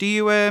Do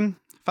you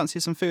fancy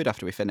some food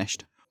after we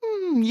finished?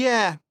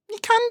 Yeah, you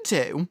can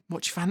do.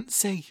 What do you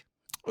fancy?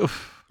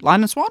 Oof.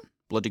 Lion and Swan?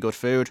 Bloody good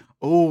food.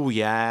 Oh,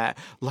 yeah.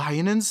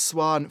 Lion and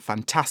Swan,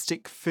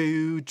 fantastic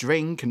food,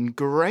 drink, and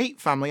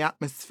great family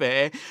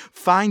atmosphere.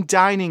 Fine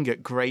dining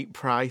at great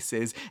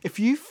prices. If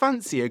you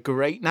fancy a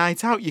great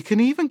night out, you can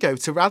even go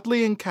to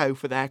Radley & Co.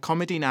 for their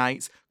comedy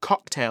nights,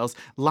 cocktails,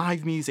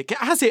 live music. It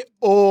has it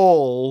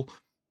all.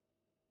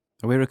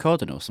 Are we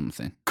recording or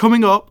something?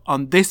 Coming up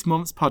on this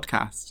month's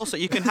podcast. Also,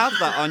 you can have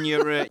that on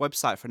your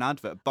website for an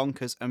advert.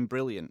 Bonkers and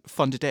brilliant.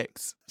 Fonda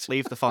Dicks.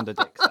 Leave the Fonda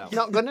Dicks out.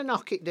 Not going to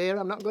knock it, dear.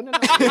 I'm not going to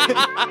knock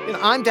it.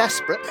 I'm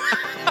desperate.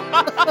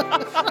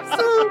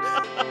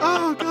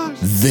 Oh, gosh.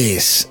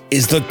 This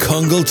is the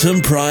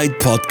Congleton Pride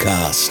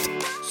Podcast.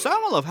 So,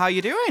 my love, how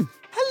you doing?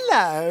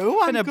 Hello,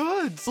 I'm Been a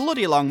good.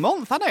 bloody long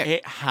month, hasn't it?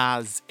 It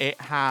has,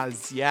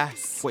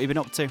 yes. What have you been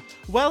up to?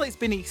 Well, it's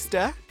been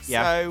Easter,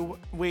 Yeah. so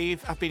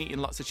I've been eating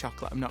lots of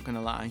chocolate, I'm not going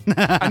to lie.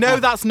 I know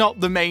that's not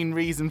the main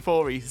reason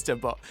for Easter,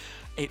 but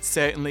it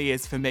certainly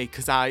is for me,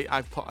 because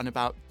I've put on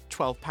about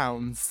 12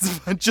 pounds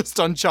just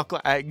on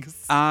chocolate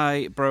eggs.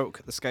 I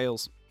broke the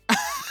scales.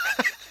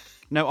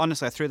 No,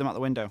 honestly, I threw them out the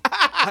window.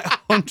 I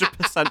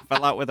 100%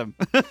 fell out with them.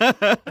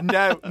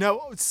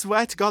 No,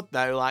 swear to God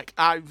though, like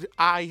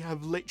I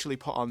have literally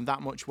put on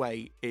that much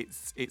weight.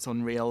 It's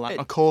unreal. Like,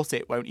 of course,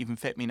 it won't even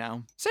fit me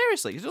now.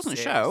 Seriously, it doesn't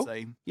show.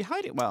 Seriously. You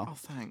hide it well. Oh,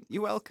 thanks.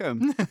 You're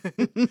welcome.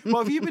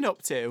 What have you been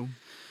up to?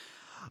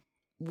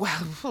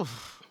 Well,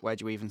 where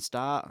do you even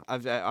start?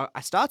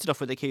 I started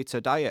off with the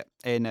keto diet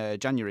in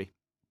January.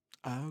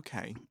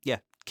 Okay. Yeah,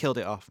 killed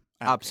it off.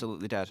 Okay.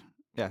 Absolutely dead.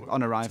 Yeah, We on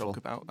won't arrival. Talk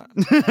about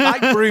that.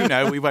 Like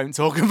Bruno, we won't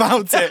talk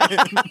about it.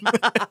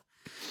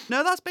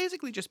 No, that's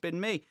basically just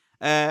been me.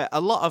 A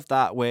lot of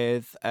that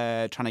with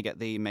trying to get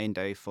the main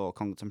day for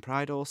Congleton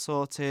Pride all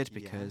sorted,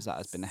 because that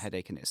has been a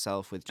headache in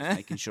itself, with just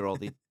making sure all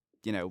the,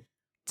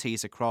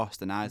 T's are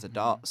crossed and I's are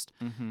dotted,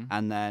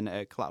 and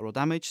then collateral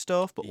damage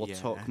stuff, but we'll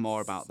talk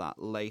more about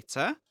that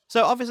later.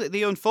 So obviously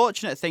the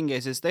unfortunate thing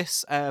is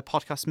this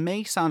podcast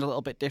may sound a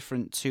little bit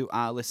different to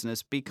our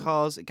listeners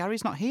because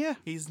Gary's not here.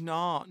 He's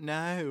not,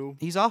 no.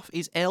 He's off.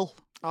 He's ill.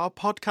 Our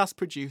podcast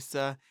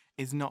producer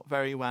is not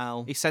very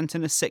well. He sent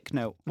in a sick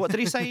note. What did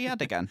he say he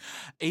had again?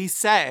 He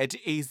said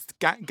he's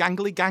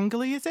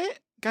gangly, is it?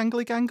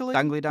 Gangly?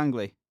 Dangly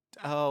dangly.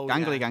 Oh,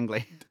 Gangly yeah.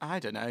 gangly. I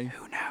don't know.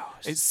 Who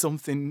knows? It's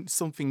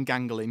something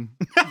gangling.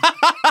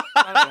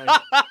 I don't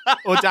know.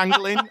 Or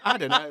dangling. I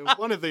don't know.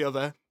 One or the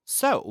other.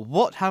 So,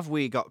 what have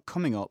we got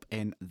coming up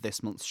in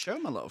this month's show,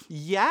 my love?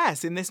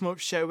 Yes, in this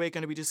month's show, we're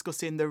going to be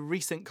discussing the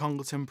recent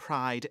Congleton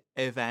Pride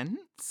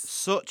events.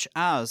 Such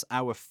as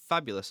our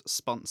fabulous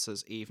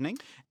sponsors evening,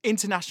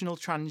 International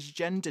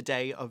Transgender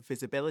Day of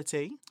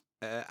Visibility.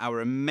 Our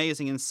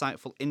amazing,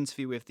 insightful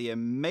interview with the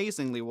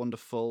amazingly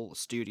wonderful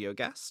studio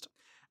guest.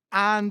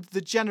 And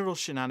the general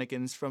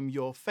shenanigans from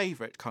your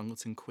favourite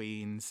Congleton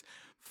queens,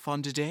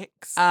 Fonda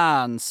Dicks.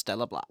 And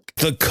Stella Black.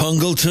 The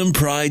Congleton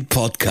Pride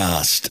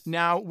Podcast.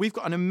 Now, we've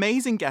got an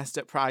amazing guest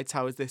at Pride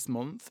Towers this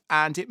month,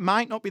 and it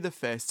might not be the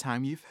first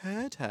time you've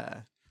heard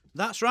her.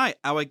 That's right.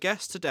 Our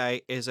guest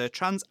today is a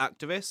trans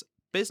activist,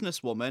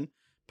 businesswoman,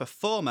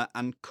 performer,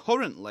 and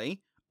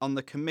currently on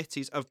the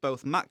committees of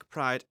both Mac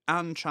Pride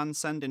and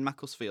Transcend in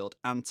Macclesfield.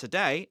 And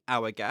today,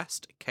 our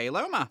guest, Kay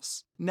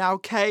Lomas. Now,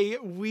 Kay,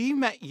 we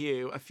met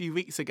you a few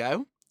weeks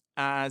ago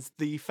as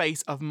the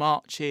face of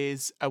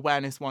March's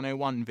Awareness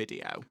 101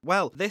 video.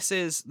 Well, this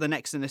is the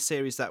next in a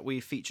series that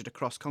we've featured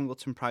across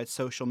Congleton Pride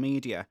social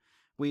media.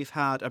 We've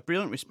had a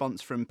brilliant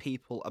response from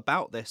people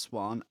about this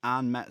one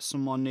and met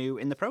someone new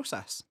in the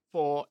process.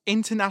 For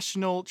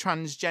International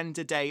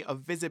Transgender Day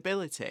of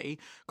Visibility,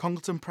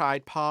 Congleton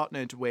Pride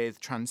partnered with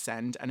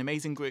Transcend, an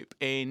amazing group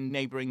in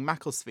neighbouring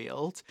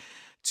Macclesfield,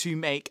 to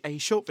make a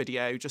short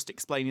video just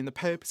explaining the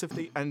purpose of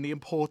and the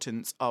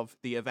importance of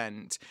the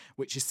event,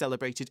 which is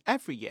celebrated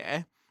every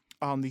year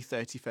on the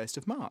 31st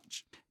of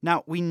March.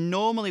 Now, we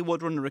normally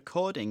would run a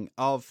recording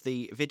of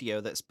the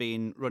video that's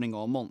been running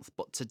all month,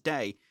 but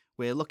today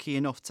we're lucky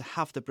enough to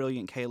have the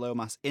brilliant Kay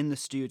Lomas in the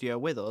studio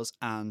with us,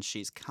 and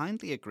she's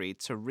kindly agreed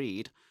to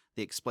read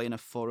the explainer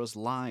for us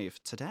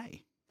live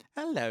today.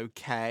 Hello,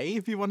 Kay.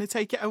 If you want to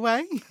take it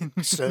away.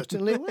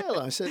 Certainly will.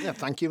 I said, yeah,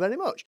 thank you very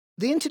much.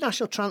 The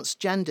International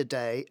Transgender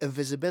Day of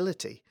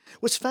Visibility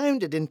was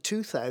founded in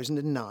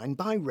 2009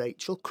 by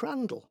Rachel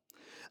Crandall,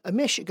 a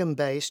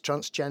Michigan-based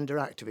transgender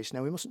activist.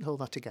 Now, we mustn't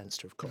hold that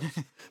against her, of course.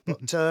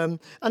 But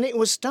and it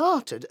was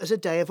started as a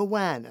day of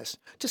awareness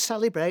to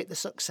celebrate the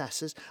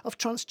successes of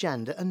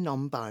transgender and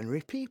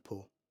non-binary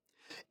people.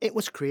 It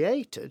was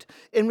created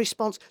in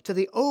response to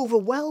the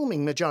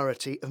overwhelming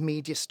majority of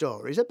media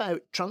stories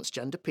about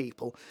transgender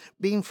people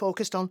being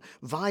focused on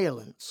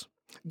violence.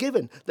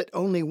 Given that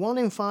only 1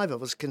 in 5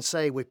 of us can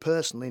say we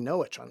personally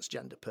know a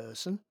transgender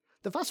person,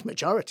 the vast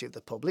majority of the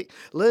public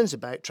learns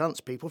about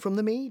trans people from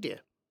the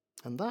media.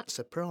 And that's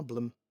a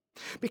problem.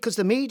 Because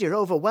the media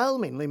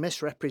overwhelmingly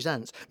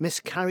misrepresents,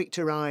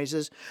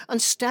 mischaracterises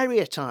and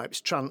stereotypes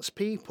trans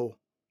people.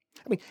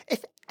 I mean,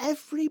 if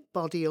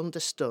everybody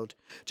understood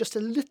just a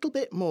little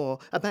bit more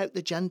about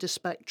the gender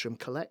spectrum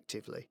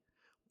collectively,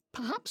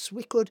 perhaps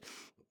we could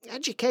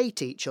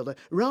educate each other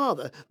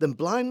rather than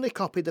blindly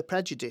copy the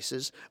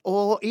prejudices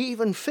or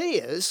even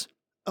fears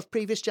of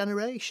previous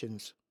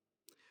generations.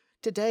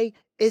 Today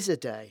is a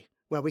day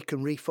where we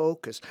can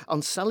refocus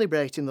on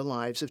celebrating the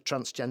lives of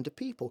transgender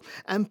people,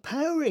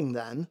 empowering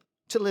them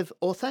to live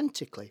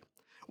authentically,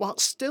 while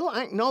still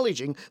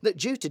acknowledging that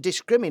due to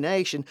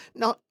discrimination,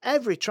 not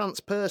every trans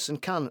person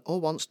can or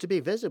wants to be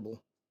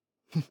visible.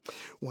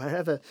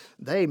 Wherever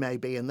they may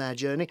be in their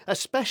journey,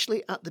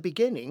 especially at the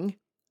beginning,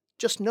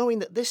 just knowing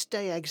that this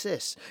day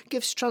exists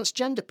gives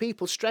transgender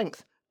people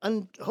strength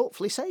and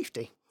hopefully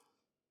safety.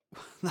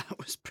 That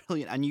was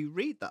brilliant, and you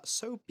read that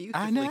so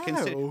beautifully. I know.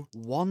 Considering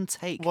one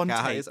take, One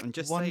guys. take. I'm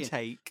just One saying.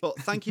 take. But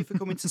thank you for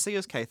coming to see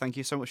us, Kay. Thank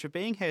you so much for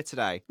being here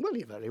today. Well,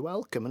 you're very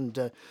welcome.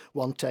 And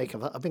one take,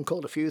 I've been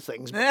called a few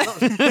things,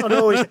 but not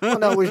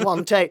always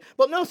one take.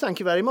 But no,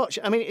 thank you very much.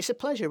 I mean, it's a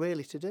pleasure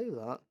really to do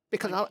that,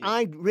 because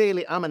I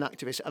really am an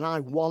activist and I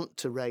want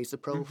to raise the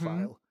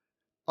profile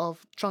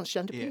of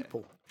transgender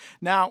people.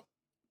 Now,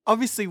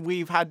 obviously,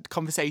 we've had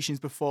conversations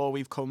before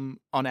we've come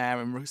on air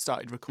and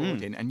started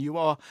recording, and you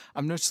are,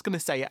 I'm not just going to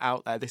say it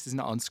out there, this is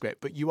not on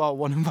script, but you are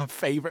one of my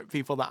favourite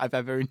people that I've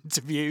ever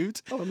interviewed.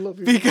 Oh, I love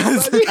you.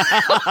 Because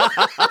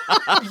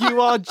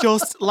you are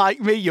just like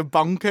me, you're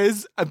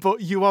bonkers, but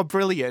you are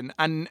brilliant,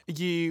 and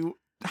you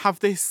have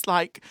this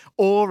like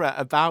aura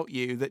about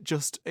you that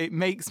just, it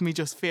makes me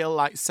just feel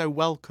like so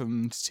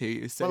welcomed to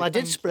you. So Well, I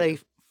did thank spray you.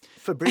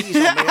 Febreze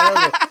on me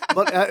earlier,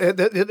 but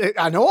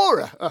an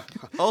aura.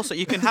 Also,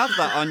 you can have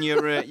that on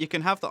your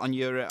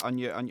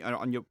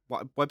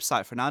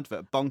website for an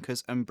advert.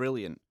 Bonkers and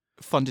brilliant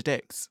Fonda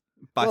Dicks.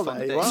 by Well, Fonda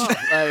there you Dicks.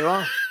 are. There you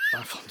are.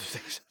 By Fonda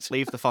Dicks.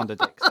 Leave the Fonda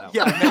Dicks out.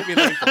 Yeah, maybe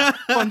later.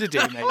 Fonda D,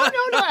 maybe.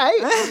 Oh, no,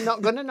 hey, I'm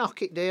not going to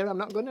knock it, dear. I'm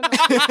not going to knock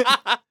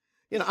it.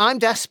 You know, I'm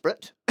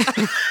desperate.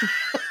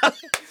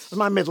 It's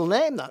my middle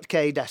name, that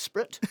K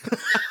Desperate.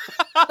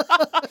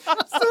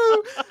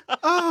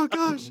 Oh,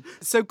 gosh.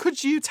 So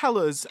could you tell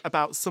us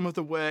about some of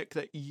the work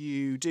that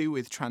you do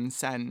with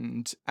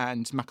Transcend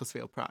and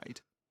Macclesfield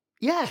Pride?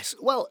 Yes,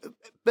 well,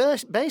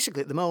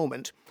 basically at the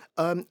moment,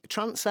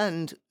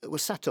 Transcend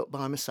was set up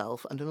by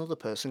myself and another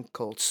person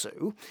called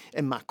Sue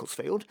in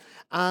Macclesfield,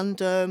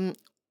 and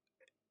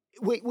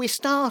we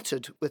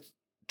started with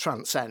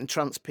Transcend,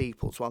 Trans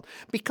People's one,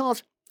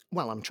 because,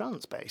 well, I'm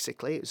trans,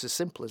 basically. It was as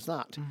simple as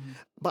that. Mm-hmm.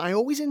 But I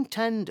always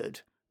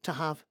intended to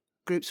have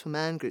groups for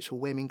men, groups for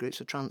women, groups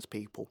for trans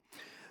people.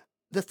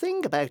 The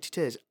thing about it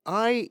is,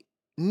 I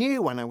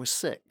knew when I was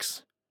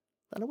 6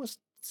 that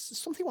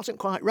something wasn't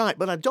quite right,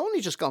 but I'd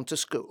only just gone to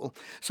school,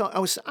 so I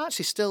was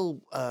actually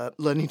still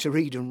learning to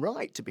read and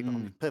write, to be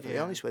perfectly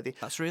honest with you.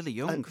 That's really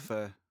young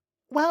for.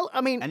 Well, I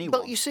mean, anyone.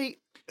 but you see,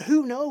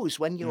 who knows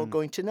when you're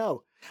going to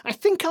know? I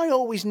think I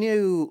always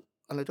knew,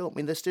 and I don't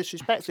mean this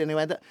disrespectfully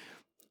anyway, that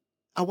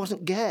I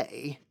wasn't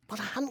gay, but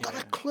I hadn't got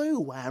a clue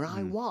where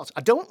I was.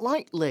 I don't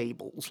like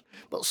labels,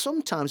 but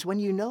sometimes when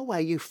you know where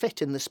you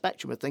fit in the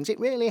spectrum of things, it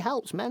really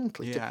helps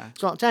mentally to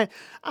sort of.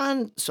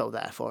 And so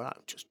therefore, I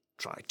just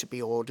tried to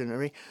be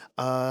ordinary,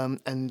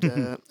 and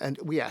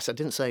yes, I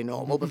didn't say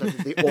normal, but I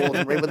did the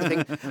ordinary with the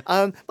thing.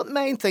 But the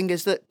main thing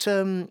is that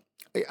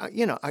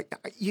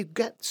you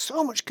get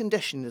so much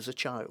conditioned as a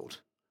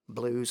child.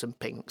 Blues and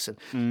pinks, and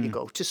you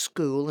go to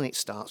school and it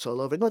starts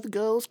all over. The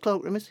girls'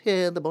 cloakroom is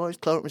here, the boys'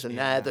 cloakroom is, and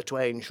there the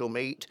twain shall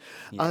meet.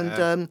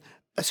 Yeah. And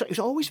so it was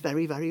always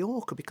very, very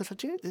awkward because I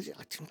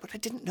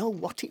didn't know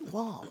what it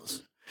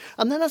was.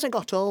 And then as I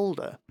got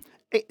older,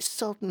 it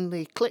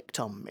suddenly clicked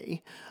on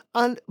me,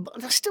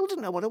 but I still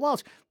didn't know what it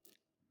was.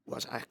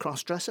 Was I a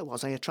cross-dresser?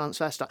 Was I a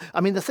transvestite?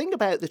 I mean, the thing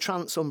about the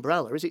trans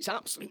umbrella is it's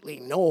absolutely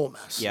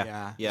enormous.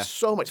 Yeah.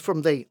 So much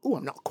from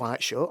I'm not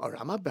quite sure, or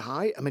am I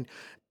bi? I mean,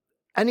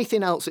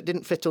 anything else that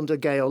didn't fit under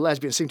gay or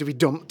lesbian seemed to be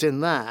dumped in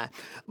there.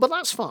 But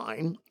that's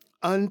fine.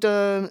 And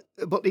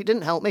but it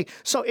didn't help me.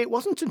 So it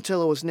wasn't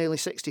until I was nearly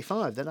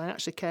 65 that I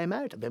actually came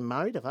out. I've been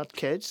married, I've had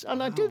kids,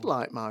 and I did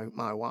like my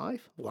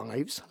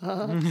wives.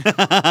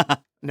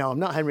 No, I'm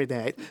not Henry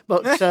VIII.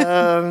 But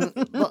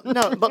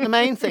the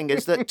main thing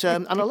is that,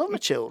 and I love my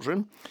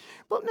children,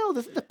 but no,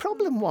 the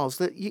problem was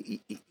that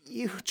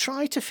you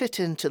try to fit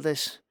into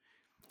this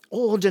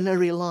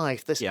ordinary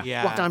life, this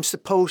what I'm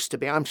supposed to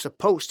be. I'm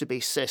supposed to be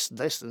cis,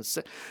 this and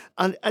cis,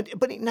 and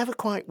but it never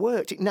quite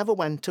worked. It never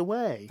went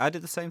away. I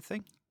did the same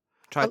thing.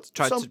 Tried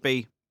to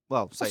be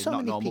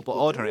not normal, but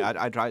ordinary.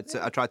 I tried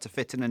to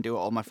fit in and do what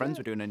all my friends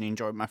were doing and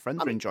enjoy what my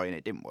friends were enjoying.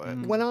 It didn't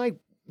work. When I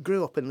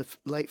grew up in the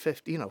late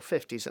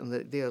 50s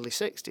and the early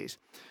 60s,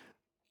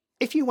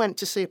 if you went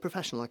to see a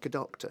professional like a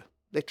doctor,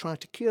 they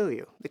tried to cure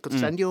you. They could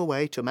send you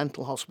away to a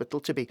mental hospital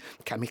to be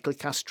chemically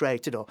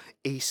castrated or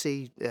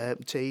ECT,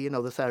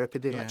 the therapy,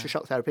 the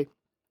electroshock therapy.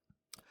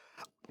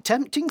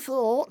 Tempting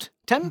thought,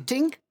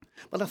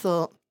 but I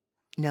thought,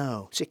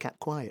 no, she kept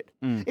quiet.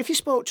 If you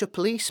spoke to a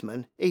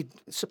policeman, he'd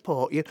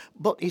support you,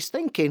 but he's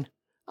thinking,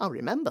 I'll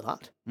remember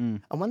that.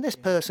 And when this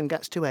person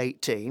gets to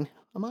 18,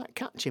 I might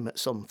catch him at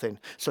something.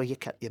 So you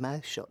kept your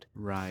mouth shut.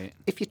 Right.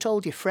 If you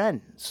told your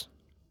friends,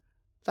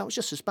 that was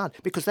just as bad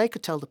because they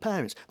could tell the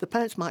parents. The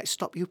parents might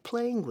stop you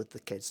playing with the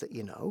kids that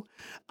you know,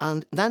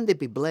 and then they'd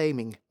be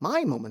blaming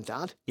my mum and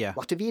dad. Yeah.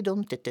 What have you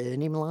done to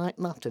turn him like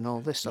that and all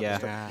this sort of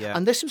stuff? Yeah.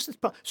 And this was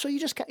so you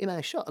just kept your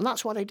mouth shut, and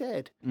that's what I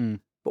did.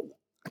 But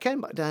I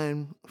came back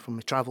down from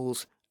my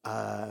travels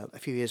a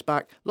few years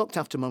back, looked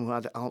after mum who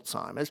had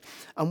Alzheimer's,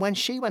 and when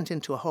she went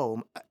into a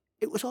home,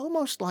 it was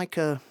almost like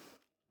a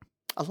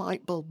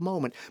light bulb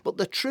moment. But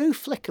the true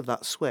flick of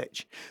that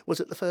switch was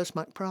at the first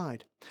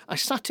McBride. I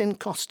sat in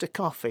Costa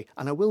Coffee,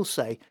 and I will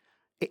say,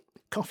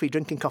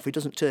 drinking coffee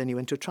doesn't turn you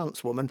into a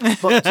trans woman,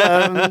 but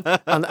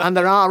and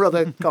there are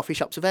other coffee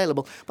shops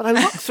available. But I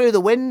looked through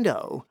the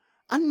window,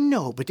 and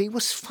nobody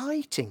was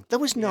fighting. There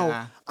was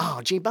no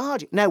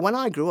argy-bargy. Now, when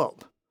I grew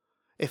up,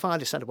 if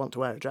I'd have said I want to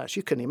wear a dress,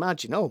 you can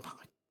imagine,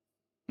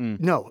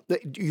 no,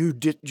 you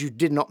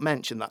did not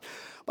mention that.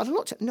 But I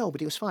looked at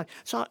nobody was fine.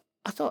 So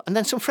I thought, and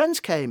then some friends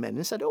came in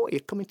and said, "Oh, you're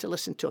coming to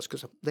listen to us,"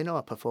 because they know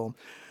I perform.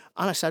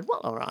 And I said, "Well,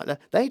 all right."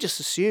 They just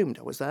assumed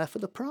I was there for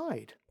the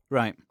Pride.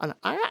 Right. And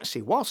I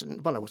actually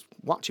wasn't, but I was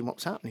watching what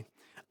was happening.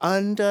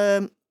 And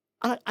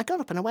I got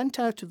up and I went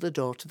out of the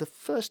door to the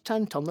first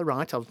tent on the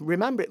right. I'll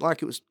remember it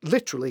like it was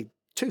literally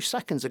 2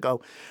 seconds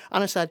ago.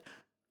 And I said,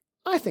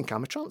 "I think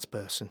I'm a trans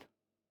person."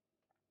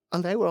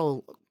 And they were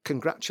all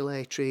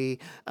congratulatory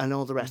and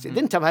all the rest. It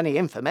didn't have any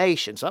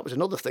information, so that was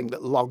another thing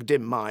that logged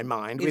in my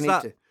mind. Is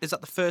that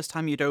the first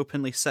time you'd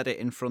openly said it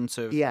in front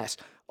of... Yes.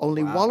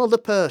 Only one other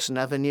person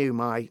ever knew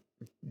my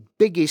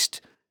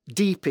biggest,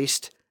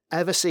 deepest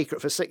ever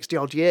secret for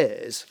 60-odd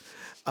years.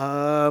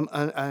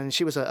 And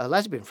she was a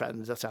lesbian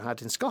friend that I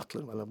had in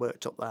Scotland when I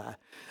worked up there.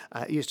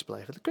 Used to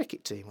play for the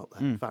cricket team up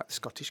there, in fact, the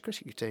Scottish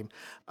cricket team.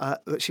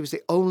 But she was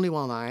the only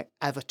one I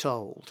ever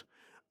told.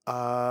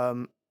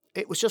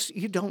 It was just,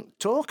 you don't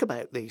talk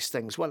about these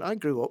things. When I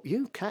grew up,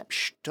 you kept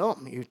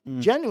stum. You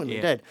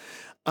genuinely did.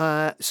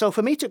 So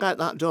for me to go out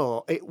that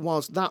door,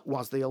 that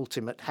was the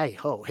ultimate, hey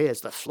ho, here's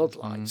the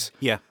floodlights.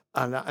 Yeah.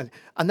 And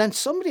then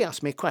somebody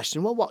asked me a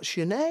question, well, what's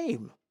your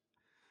name?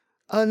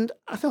 And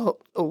I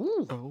thought, I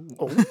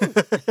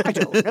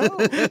don't know.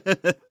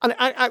 And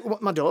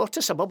my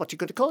daughter said, well, what are you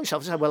going to call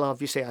yourself? I said, well,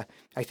 obviously,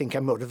 I think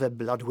I'm more of a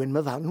Bloodwin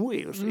Van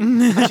Wheels.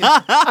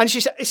 And she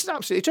said, it's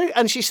absolutely true.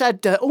 And she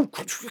said,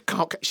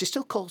 she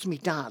still calls me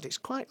Dad. It's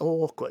quite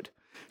awkward.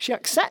 She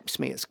accepts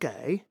me as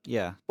gay,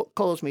 but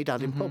calls me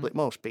Dad in public.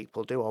 Most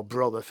people do, or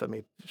brother for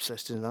me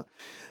sisters and that.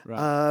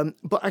 Right.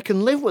 But I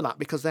can live with that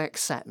because they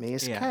accept me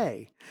as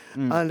gay.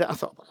 And I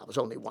thought, well, I was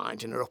only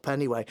winding her up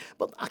anyway.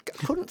 But I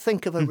couldn't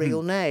think of a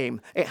real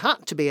name. It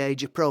had to be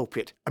age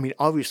appropriate. I mean,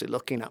 obviously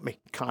looking at me,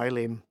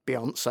 Kylie and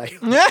Beyonce.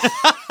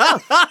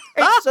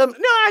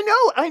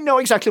 I know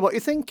exactly what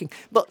you're thinking.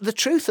 But the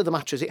truth of the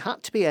matter is it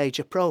had to be age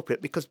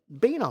appropriate because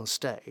being on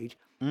stage...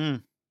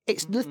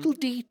 It's little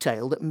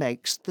detail that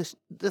makes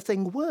the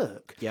thing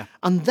work. Yeah.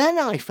 And then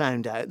I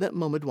found out that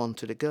Mum had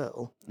wanted a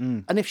girl.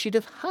 And if she'd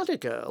have had a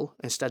girl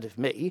instead of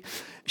me,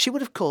 she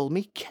would have called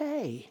me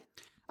Kay.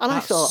 And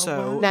That's I thought,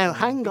 so now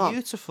hang on.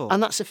 beautiful.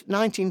 And that's a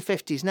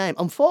 1950s name.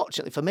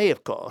 Unfortunately for me,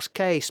 of course,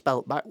 Kay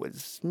spelt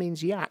backwards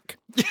means yak.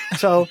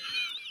 So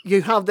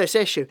you have this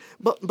issue.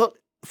 But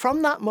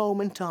from that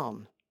moment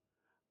on,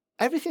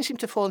 everything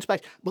seemed to fall into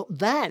place. But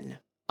then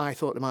I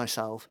thought to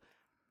myself,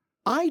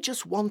 I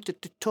just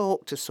wanted to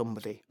talk to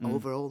somebody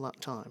over all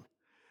that time.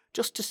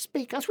 Just to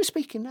speak, as we're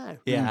speaking now.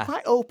 Yeah.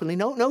 Quite openly,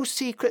 no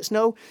secrets,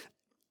 no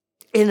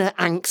inner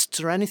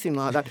angsts or anything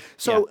like that.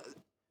 So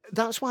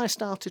that's why I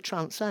started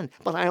Transcend.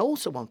 But I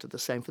also wanted the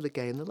same for the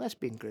gay and the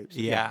lesbian groups.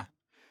 Yeah.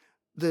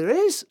 There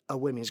is a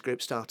women's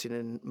group starting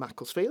in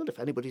Macclesfield, if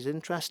anybody's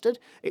interested.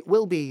 It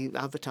will be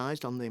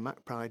advertised on the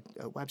MacPride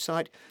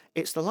website.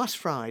 It's the last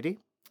Friday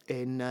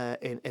in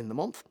the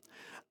month.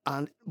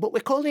 But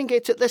we're calling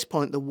it at this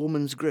point the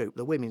women's group,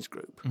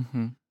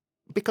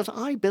 because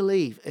I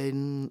believe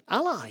in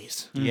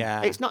allies.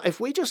 Yeah. It's not, if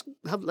we just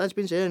have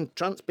lesbians here and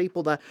trans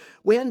people there,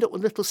 we end up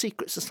with little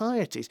secret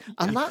societies.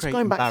 And that's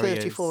going back barriers.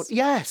 30, 40.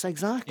 Yes,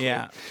 exactly.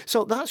 Yeah.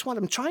 So that's what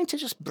I'm trying to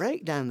just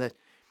break down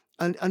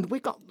and we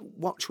got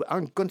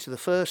I'm going to the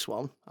first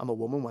one. I'm a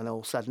woman when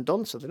all's said and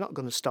done, so they're not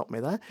going to stop me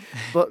there.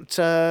 But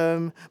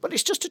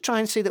it's just to try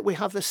and see that we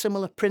have the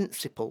similar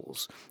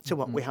principles to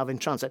what we have in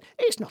transit.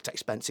 It's not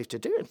expensive to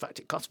do. In fact,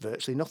 it costs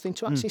virtually nothing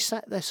to actually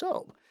set this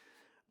up.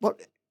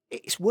 But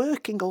it's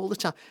working all the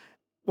time.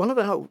 One of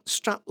our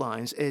strap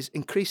lines is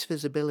increase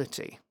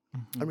visibility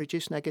and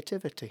reduce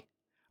negativity.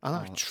 And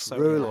I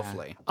truly,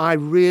 lovely. I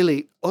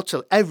really,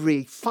 utterly,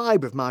 every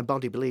fibre of my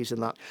body believes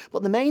in that.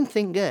 But the main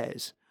thing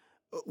is,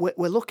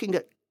 we're looking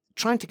at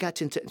trying to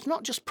get into, it's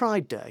not just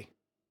Pride Day.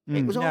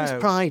 It was always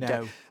Pride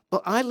Day.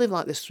 But I live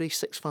like this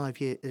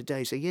 365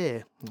 days a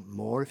year.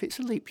 More if it's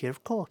a leap year,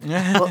 of course.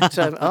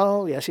 But,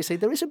 oh, yes, you see,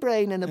 there is a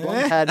brain in a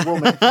blonde-haired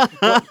woman.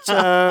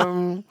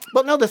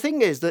 But no, the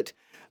thing is that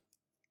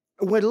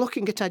we're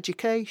looking at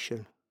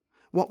education,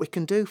 what we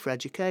can do for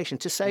education,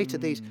 to say to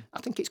these,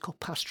 I think it's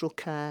called pastoral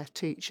care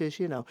teachers,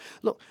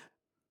 look,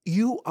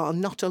 you are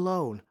not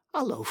alone.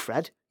 Hello,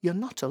 Fred. you're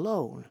not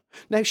alone.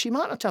 Now, she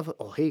might not have,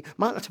 or he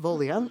might not have all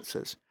the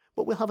answers,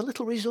 but we'll have a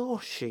little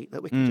resource sheet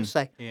that we can just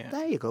say, Yeah.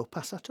 there you go,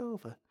 pass that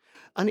over.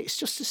 And it's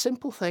just a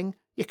simple thing.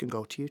 You can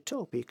go to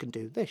Utopia, you can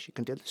do this, you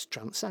can do this,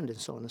 Transcend, and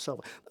so on and so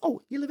forth.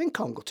 Oh, you live in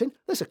Congleton?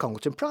 There's a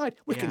Congleton Pride.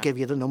 We can Yeah. give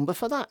you the number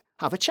for that.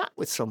 Have a chat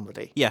with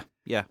somebody. Yeah.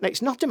 Now,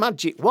 it's not a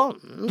magic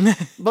wand,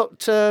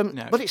 but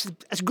it's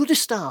as good a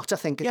start, I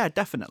think. Yeah,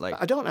 definitely.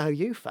 I don't know how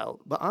you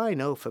felt, but I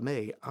know for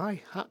me,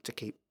 I had to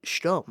keep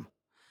stum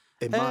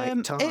in my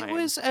time.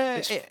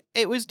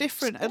 It was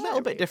different, a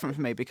little bit different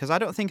for me, because I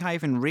don't think I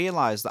even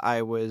realised that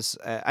I was.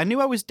 I knew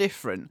I was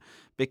different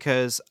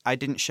because I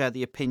didn't share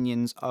the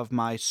opinions of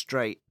my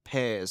straight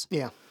peers.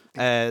 Yeah.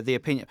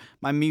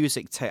 My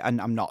music taste,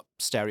 and I'm not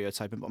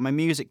stereotyping, but my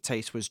music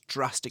taste was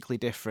drastically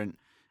different.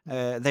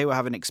 They were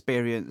having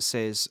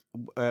experiences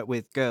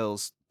with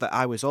girls that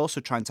I was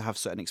also trying to have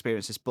certain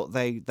experiences, but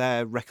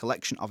their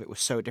recollection of it was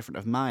so different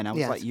of mine. I was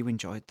Yes. like, you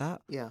enjoyed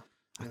that? Yeah.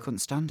 I couldn't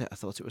stand it. I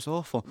thought it was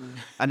awful.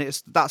 And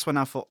that's when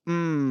I thought,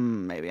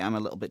 maybe I'm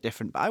a little bit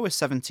different. But I was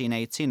 17,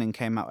 18 and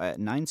came out at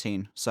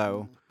 19.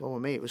 So, Well,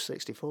 with me, it was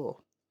 64.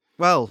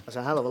 well, That's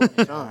a hell of a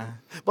long time.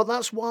 But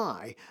that's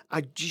why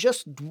I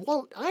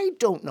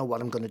don't know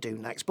what I'm going to do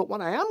next, but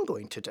what I am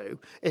going to do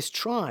is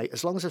try,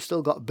 as long as I've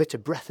still got a bit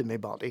of breath in my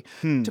body,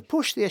 to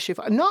push the issue,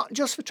 not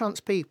just for trans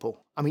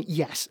people. I mean,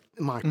 yes,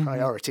 my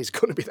priority is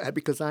going to be there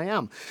because I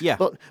am. Yeah.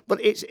 But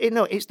it's,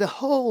 it's the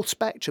whole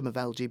spectrum of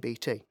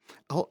LGBT,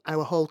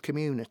 our whole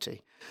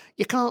community.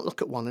 You can't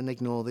look at one and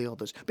ignore the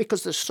others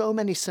because there's so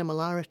many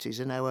similarities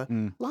in our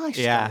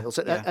lifestyles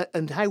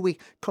and how we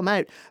come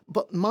out.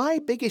 But my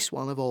biggest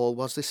one of all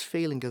was this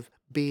feeling of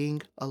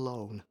being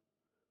alone,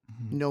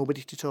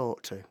 nobody to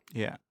talk to.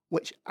 Yeah.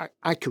 Which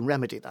I can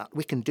remedy that.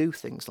 We can do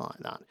things like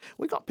that.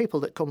 We got people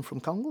that come from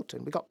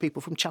Congleton. We got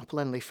people from Chapel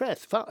Henley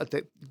Frith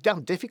that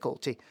have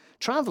difficulty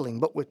travelling,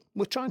 but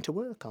we're trying to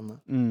work on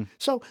that.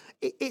 So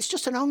it's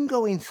just an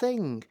ongoing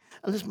thing,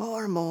 and there's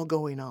more and more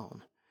going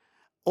on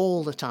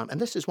all the time. And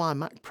this is why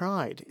Mac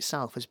Pride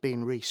itself has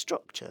been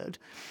restructured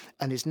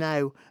and is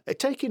now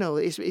taking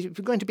over. It's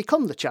going to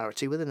become the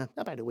charity within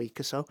about a week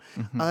or so,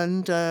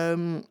 and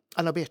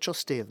I'll be a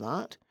trustee of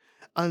that.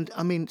 And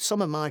I mean,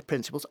 some of my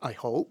principles, I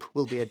hope,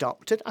 will be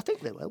adopted. I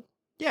think they will.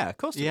 yeah, of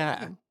course.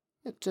 Yeah.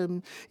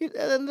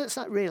 And that's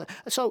not really.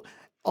 So,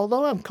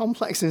 although I'm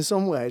complex in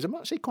some ways, I'm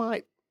actually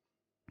quite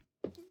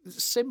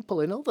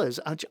simple in others.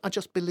 I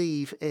just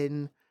believe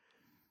in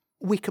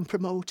we can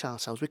promote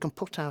ourselves, we can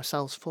put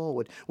ourselves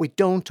forward. We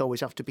don't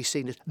always have to be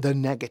seen as the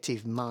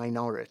negative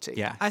minority.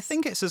 Yeah. I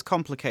think it's as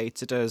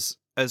complicated as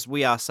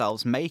we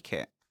ourselves make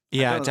it.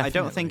 Yeah, I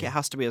don't think definitely. it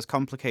has to be as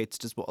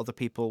complicated as what other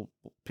people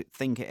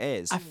think it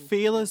is. I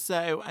feel as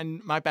though,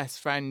 and my best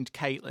friend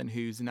Caitlin,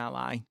 who's an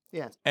ally,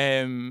 Yeah.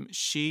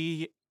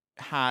 she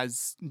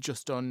has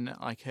just done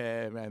like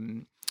a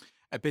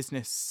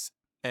business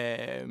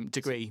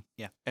degree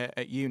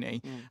at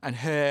uni, and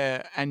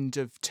her end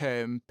of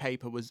term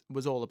paper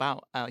was all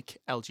about like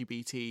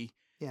LGBT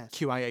Yes.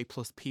 QIA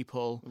plus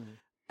people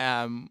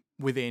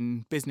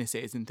within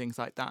businesses and things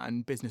like that,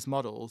 and business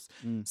models.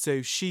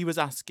 So she was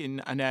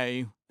asking, I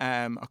know,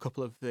 a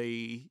couple of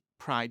the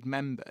Pride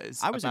members.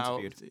 I was about,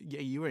 interviewed. Yeah,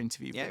 you were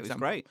interviewed. Yeah, for it was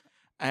example.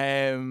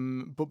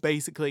 great. But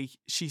basically,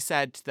 she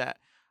said that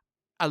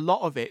a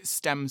lot of it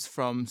stems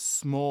from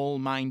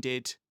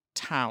small-minded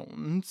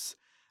towns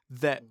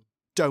that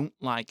don't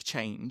like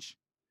change,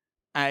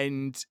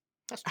 and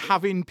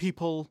having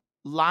people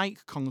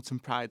like Congleton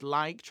Pride,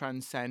 like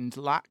Transcend,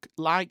 like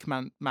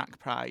Mac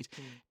Pride,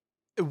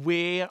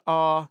 we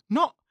are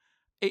not.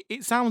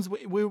 It sounds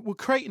we're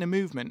creating a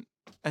movement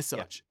as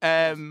such.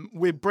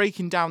 We're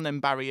breaking down them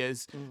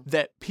barriers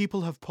that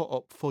people have put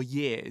up for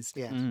years,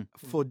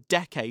 for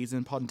decades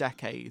and upon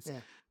decades.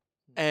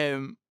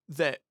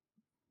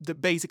 That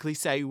basically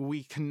say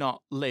we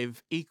cannot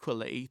live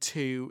equally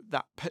to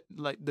that,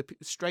 like the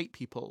straight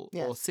people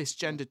or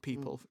cisgendered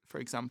people, for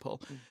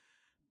example.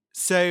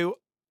 So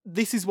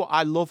this is what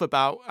I love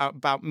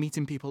about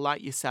meeting people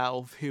like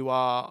yourself who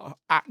are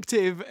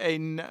active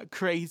in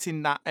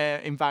creating that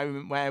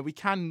environment where we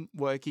can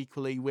work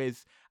equally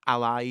with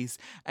allies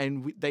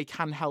and they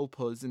can help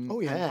us and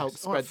help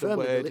spread the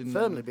word. I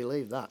firmly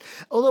believe that.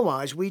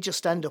 Otherwise, we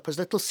just end up as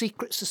little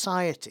secret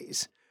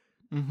societies.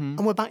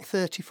 And we're back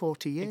 30,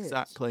 40 years.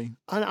 Exactly.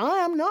 And I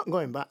am not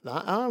going back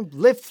that. I've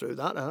lived through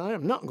that and I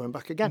am not going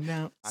back again.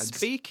 No.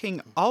 Speaking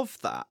of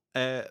that,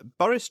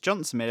 Boris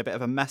Johnson made a bit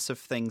of a mess of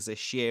things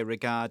this year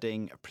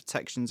regarding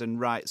protections and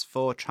rights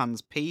for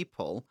trans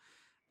people,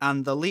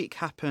 and the leak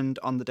happened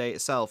on the day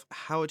itself.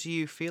 How do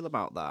you feel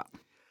about that?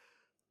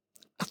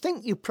 I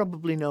think you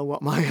probably know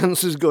what my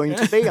answer is going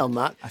to be on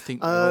that. I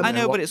think I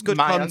know, but it's good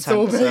my content. answer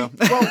will be. So.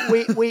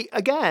 Well, we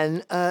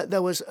again,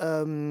 there was,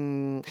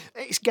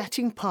 it's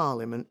getting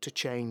Parliament to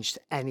change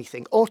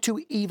anything or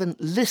to even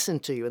listen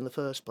to you in the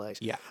first place.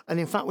 Yeah. And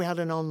in fact, we had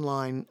an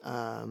online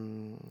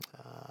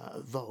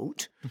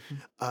vote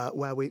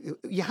where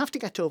you have to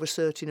get over a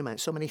certain amount,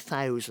 so many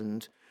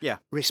thousand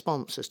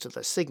responses to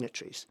the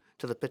signatories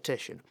to the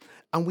petition.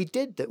 And we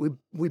did that.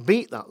 We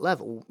beat that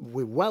level.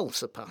 We well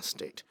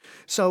surpassed it.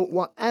 So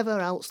whatever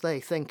else they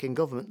think in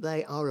government,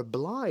 they are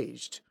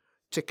obliged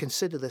to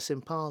consider this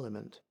in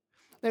Parliament.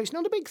 Now, it's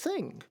not a big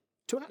thing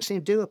to actually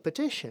do a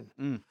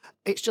petition.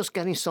 It's just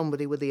getting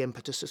somebody with the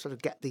impetus to sort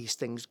of get these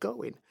things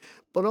going.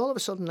 But all of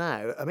a sudden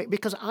now, I mean,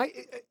 because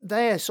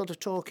they're sort of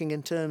talking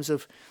in terms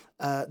of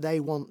they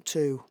want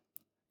to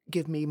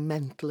give me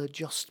mental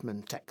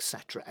adjustment,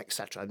 etc.,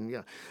 etc. And, you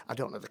know, I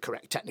don't know the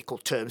correct technical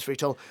terms for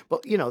it all,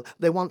 but, you know,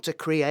 they want to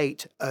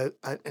create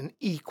an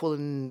equal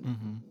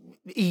and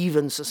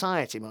even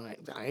society. Well,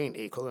 I ain't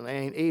equal and I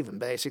ain't even,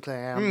 basically.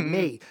 I am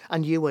me,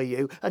 and you are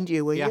you, and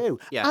you are you,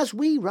 as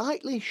we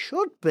rightly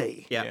should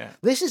be.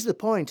 This is the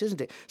point,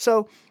 isn't it?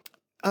 So,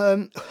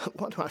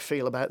 what do I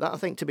feel about that? I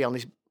think, to be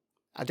honest,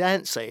 I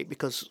daren't say it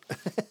because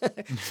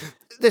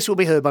this will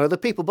be heard by other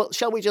people, but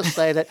shall we just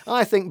say that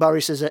I think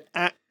Boris is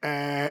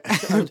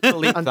and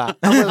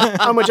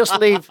we'll just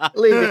leave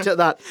it at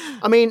that.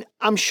 I mean,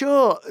 I'm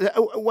sure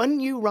when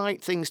you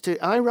write things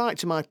I write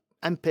to my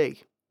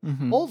MP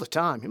all the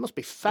time. He must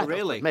be fed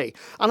up with me.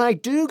 And I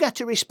do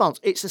get a response.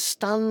 It's a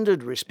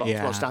standard response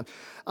most time.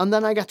 And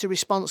then I get a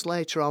response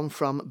later on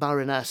from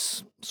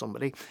Baroness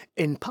somebody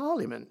in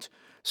Parliament.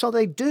 So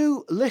they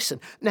do listen.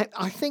 Now,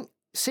 I think,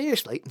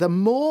 seriously, the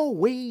more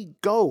we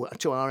go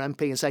to our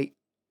MP and say,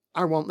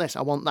 I want this,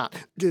 I want that,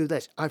 do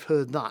this, I've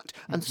heard that,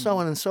 and so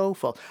on and so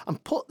forth,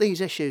 and put these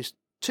issues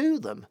to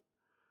them,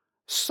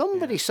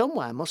 somebody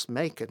somewhere must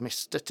make a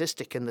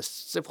statistic in the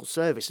civil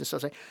service and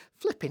sort of say,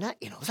 flipping heck,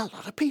 you know, there's a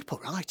lot of people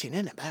writing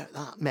in about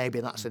that. Maybe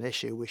that's an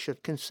issue we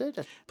should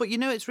consider. But, you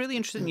know, it's really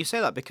interesting you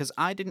say that, because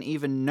I didn't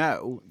even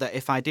know that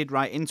if I did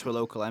write into a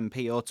local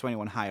MP or to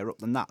anyone higher up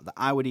than that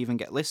I would even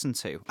get listened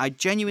to. I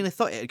genuinely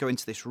thought it would go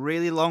into this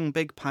really long,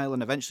 big pile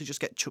and eventually just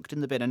get chucked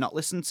in the bin and not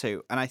listened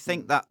to. And I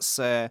think that's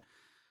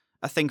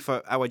a thing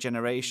for our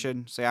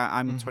generation. Say,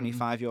 I'm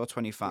 25, you're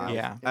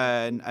 25.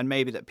 And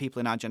maybe that people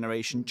in our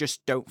generation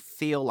just don't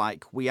feel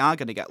like we are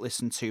going to get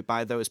listened to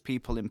by those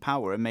people in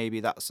power. And maybe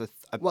that's a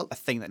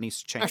thing that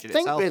needs to change in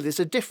itself. I think really there's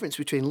a difference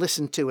between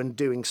listen to and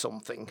doing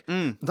something.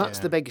 That's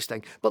the biggest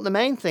thing. But the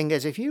main thing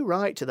is, if you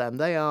write to them,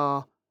 they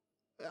are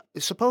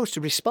supposed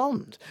to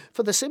respond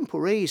for the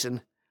simple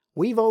reason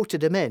we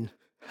voted them in.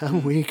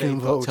 And we can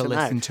vote them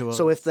out.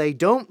 So if they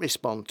don't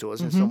respond to us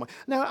in some way...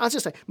 Now, as I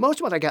say, most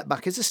of what I get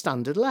back is a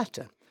standard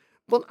letter.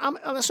 But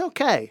that's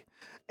okay.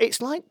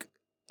 It's like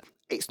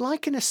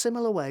in a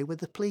similar way with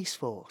the police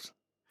force.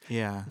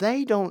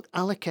 They don't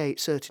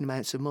allocate certain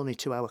amounts of money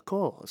to our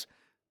cause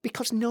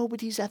because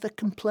nobody's ever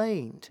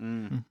complained.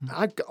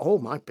 All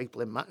my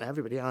people in Mac,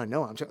 everybody I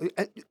know,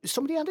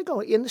 somebody had to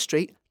go in the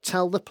street,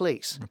 tell the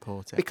police.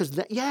 Report it. Because,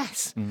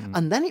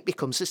 and then it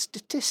becomes a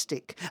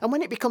statistic. And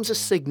when it becomes a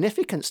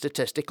significant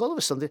statistic, all of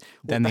a sudden,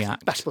 then they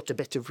act. Best put a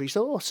bit of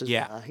resources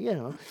there, you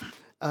know.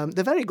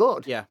 They're very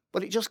good.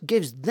 But it just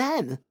gives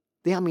them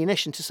the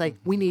ammunition to say,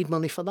 we need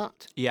money for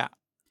that.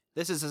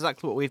 This is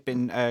exactly what we've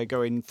been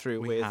going through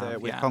with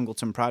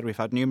Congleton Pride. We've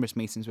had numerous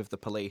meetings with the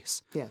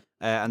police.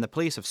 And the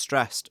police have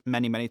stressed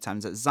many, many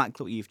times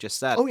exactly what you've just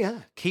said.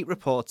 Keep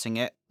reporting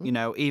it, you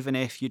know, even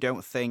if you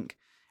don't think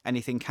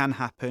anything can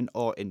happen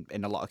or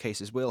in a lot of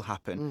cases will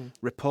happen,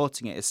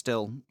 reporting it is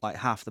still like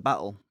half the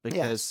battle.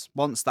 Because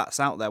once that's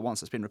out there,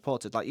 once it's been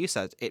reported, like you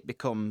said, it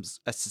becomes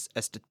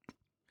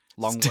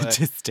long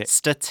statistic. Word.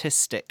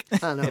 Statistic.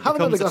 I know. Have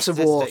another glass of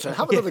water.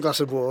 Have another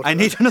glass of water. I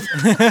need another...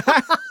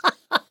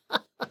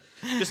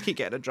 Just keep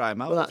getting a dry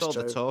mouth. That's all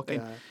the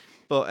talking.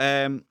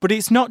 But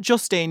it's not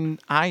just in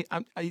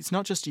it's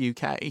not just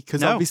UK,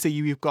 because obviously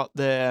you've got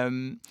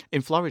the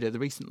in Florida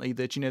recently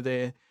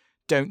the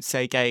Don't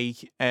Say Gay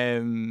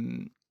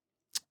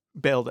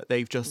bill that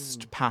they've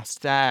just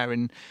passed there,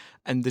 and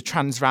the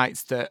trans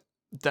rights that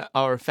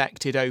are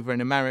affected over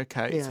in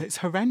America. It's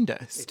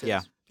horrendous. It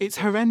is. It's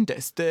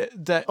horrendous.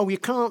 You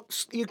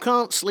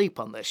can't sleep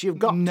on this. You've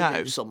got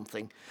to do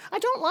something. I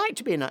don't like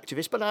to be an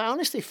activist, but I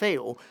honestly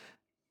feel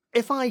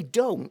if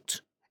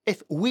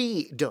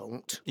we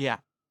don't,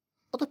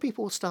 other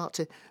people will start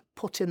to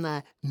put in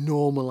their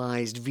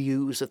normalised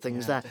views of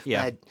things, their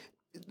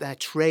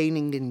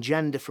training in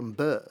gender from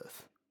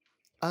birth,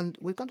 and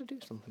we've got to do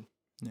something.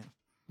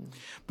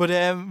 But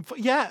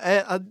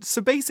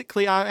so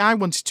basically, I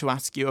wanted to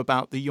ask you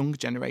about the young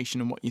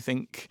generation and what you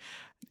think.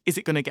 Is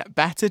it going to get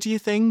better, do you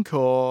think?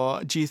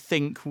 Or do you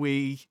think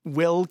we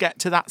will get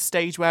to that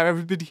stage where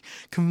everybody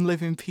can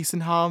live in peace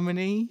and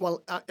harmony?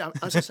 Well,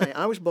 as I say,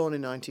 I was born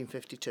in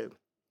 1952.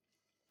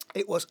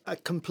 It was a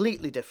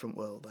completely different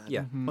world then.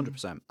 Yeah,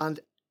 100%.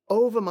 And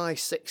over my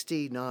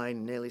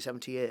 69, nearly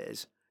 70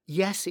 years,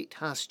 yes, it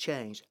has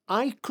changed.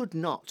 I could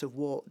not have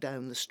walked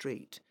down the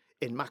street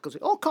in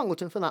Macclesfield, or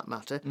Congleton for that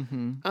matter,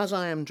 as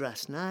I am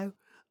dressed now.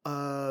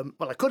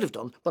 Well, I could have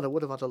done, but I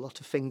would have had a lot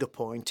of finger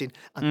pointing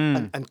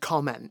and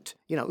comment.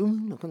 You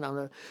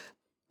know,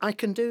 I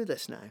can do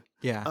this now.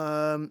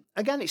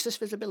 Again, it's this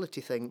visibility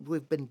thing.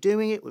 We've been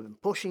doing it. We've been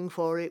pushing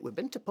for it. We've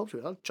been to pubs.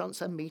 We've had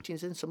transcend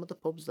meetings in some of the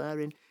pubs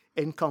there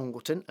in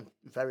Congleton, and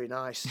very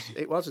nice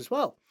it was as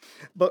well.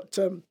 But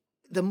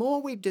the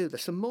more we do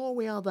this, the more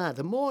we are there,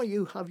 the more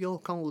you have your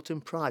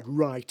Congleton pride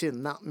right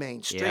in that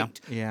main street.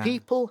 Yeah.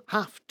 People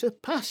have to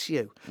pass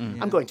you.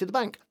 I'm going to the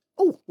bank.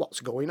 Oh, what's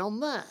going on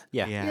there?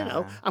 Yeah. You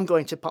know, I'm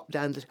going to pop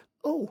down the...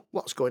 Oh,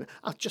 what's going on?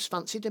 I've just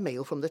fancied a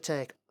meal from the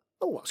take.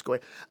 Oh, what's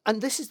going on?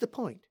 And this is the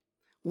point.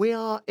 We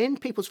are in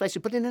people's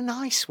faces, but in a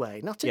nice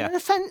way, not in an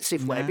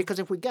offensive way, because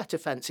if we get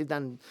offensive,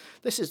 then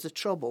this is the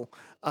trouble.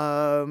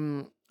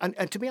 And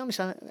to be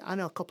honest, I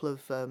know a couple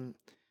of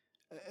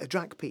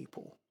drag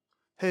people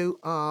who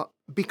are,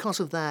 because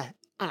of their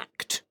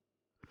act,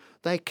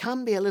 they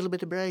can be a little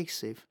bit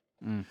abrasive.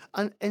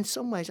 And in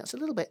some ways, that's a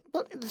little bit,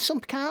 but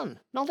some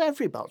can. Not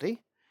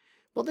everybody.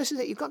 But this is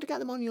it. You've got to get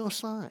them on your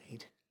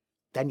side.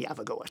 Then you have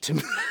a go at them.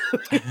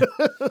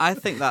 I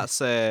think that's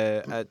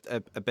a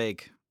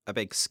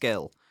big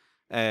skill,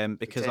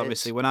 because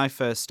obviously when I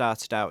first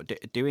started out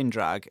doing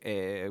drag,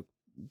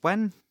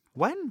 when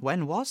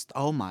was?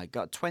 Oh my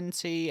God,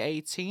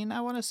 2018,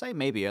 I want to say,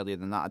 maybe earlier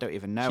than that. I don't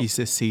even know. She's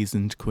a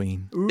seasoned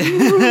queen.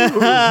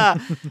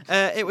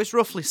 It was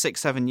roughly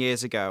 6-7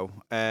 years ago,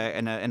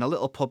 in a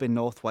little pub in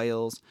North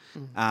Wales,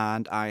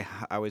 and I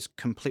was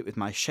complete with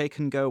my shake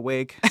and go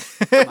wig.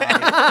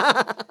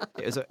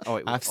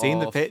 I've seen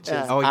the pictures.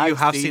 Yeah. Oh, you I've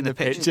have seen the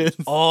pictures.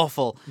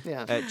 Awful.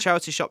 Yeah.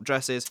 Charity shop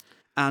dresses.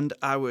 And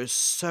I was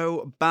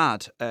so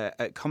bad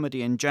at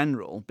comedy in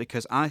general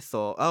because I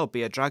thought, oh,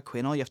 be a drag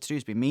queen, all you have to do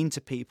is be mean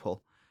to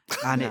people.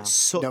 And it's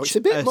such No, it's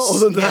a bit more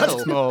than that.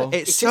 skill.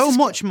 It's It so is a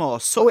much more. I'm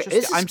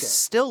skill.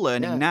 still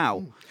learning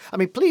now. I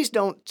mean, please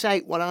don't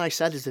take what I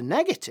said as a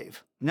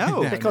negative.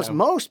 No. Because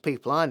most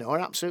people I know are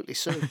absolutely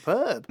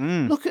superb.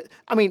 Look at,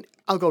 I mean,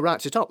 I'll go right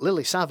to the top.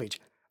 Lily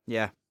Savage,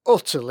 Yeah.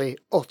 utterly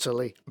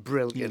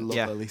brilliant. Love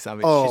Yeah. Lily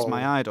Savage. She's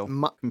my idol.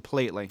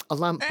 Completely. A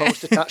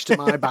lamppost attached to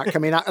my back. I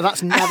mean,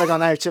 that's never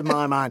gone out of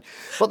my mind.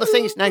 But the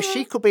thing is, now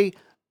she could be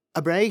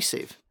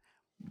abrasive,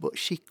 but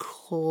she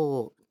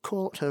caught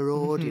her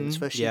audience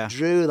first. She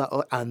drew that,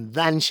 and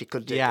then she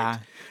could do it.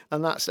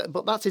 And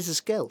but that is a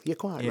skill. You're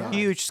quite right.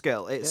 Huge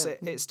skill. It's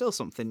still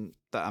something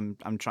that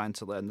I'm trying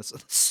to learn. There's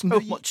so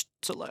much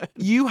to learn.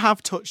 You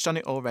have touched on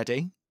it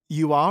already.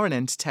 You are an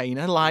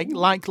entertainer, like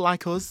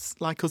us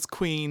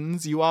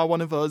queens. You are one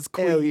of us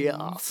queens. Oh,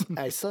 yes.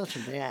 I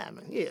certainly am,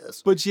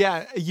 yes. But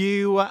yeah,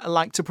 you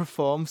like to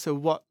perform. So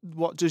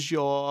what does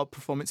your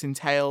performance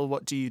entail?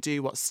 What do you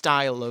do? What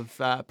style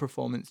of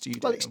performance do you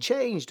do? Well, it's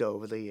changed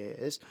over the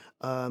years.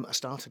 I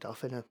started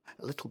off in a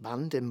little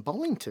band in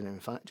Bollington, in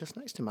fact, just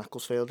next to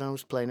Macclesfield, and I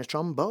was playing a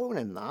trombone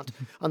in that.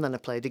 And then I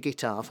played a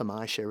guitar for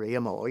my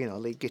Sharia Moore,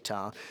 lead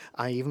guitar.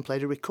 I even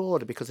played a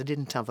recorder because I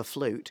didn't have a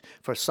flute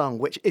for a song,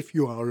 which, if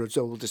you are as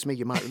old as me,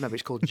 you might remember,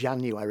 it's called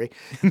January.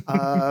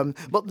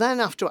 But then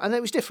and there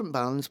was different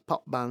bands,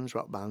 pop bands,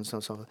 rock bands,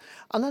 and so on.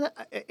 And then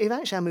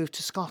eventually I moved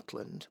to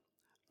Scotland,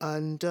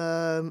 and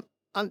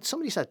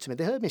somebody said to me,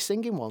 they heard me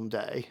singing one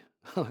day.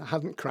 I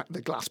hadn't cracked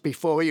the glass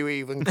before you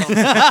even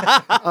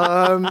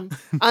got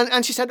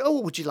and she said,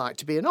 oh, would you like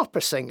to be an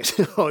opera singer? I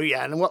said, oh,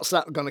 yeah, and what's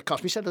that going to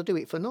cost me? She said, I'll do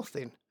it for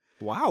nothing.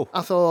 Wow.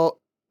 I thought,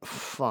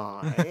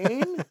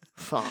 fine.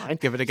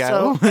 Give it a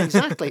go. So,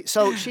 exactly.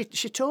 So she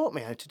taught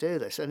me how to do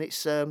this, and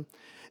it's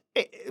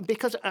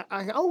because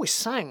I always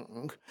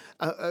sang.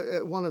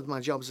 One of my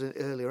jobs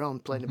earlier on,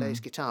 playing the bass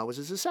guitar, was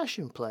as a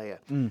session player.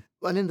 And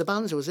in the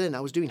bands I was in,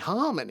 I was doing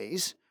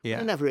harmonies.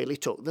 I never really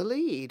took the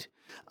lead.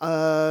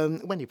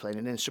 When you're playing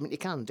an instrument, you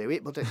can do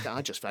it, but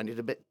I just found it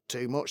a bit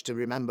too much to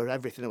remember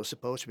everything I was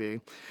supposed to be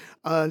doing.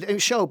 And it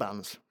was show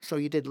bands, so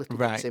you did little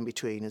bits in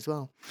between as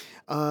well.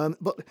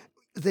 But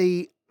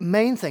the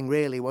main thing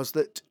really was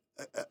that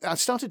I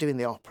started doing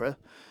the opera,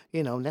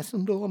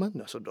 Nessun Dorma,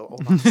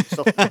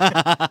 stuff.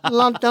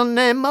 London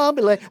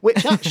Immobile,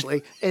 which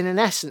actually, in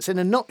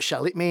a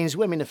nutshell, it means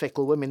women are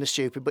fickle, women are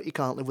stupid, but you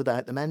can't live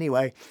without them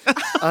anyway.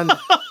 And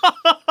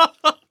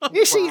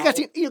you see, you're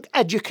getting your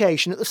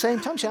education at the same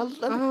time.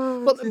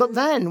 But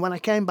then, when I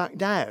came back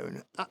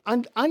down,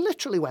 I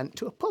literally went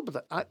to a pub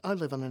that I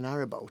live on a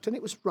narrowboat, and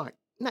it was right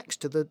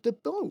next to the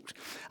boat.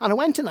 And I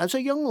went in there, there was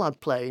a young lad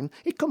playing.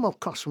 He'd come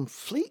across from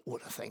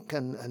Fleetwood, I think,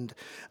 and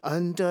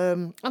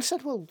I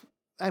said, well,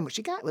 how much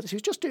you get with this? He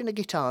was just doing a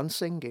guitar and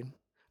singing.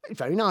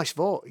 Very nice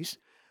voice,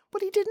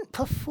 but he didn't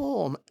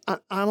perform. And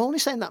I'm only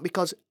saying that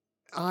because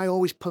I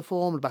always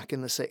performed back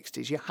in the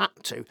 60s. You had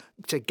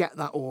to get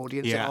that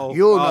audience. Yeah.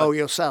 You'll know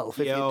yourself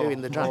if you're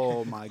doing the drag.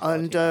 Oh, my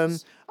God,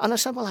 And I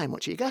said, well, how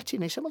much are you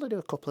getting? He said, well, I do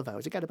a couple of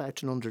hours. I get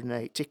about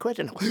 180 quid.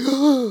 And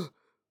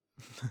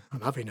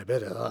I'm having a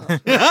bit of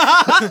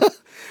that.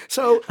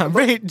 So I'm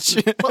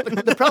rich.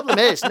 But the problem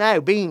is now,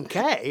 being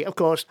gay, of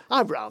course,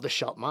 I'd rather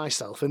shot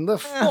myself in the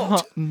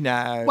foot.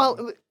 No.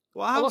 Well,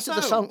 Well, a lot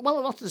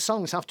of the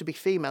songs have to be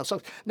female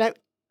songs. Now,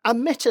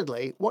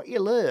 admittedly, what you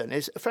learn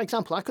is, for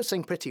example, I could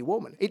sing Pretty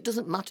Woman. It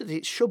doesn't matter that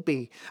it should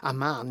be a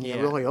man,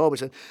 Roy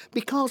Orbison,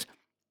 because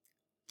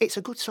it's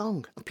a good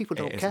song and people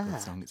don't care. It is a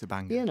good song. It's a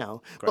banger.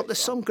 But there's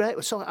some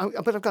great songs.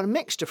 But I've got a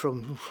mixture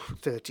from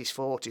 30s,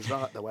 40s,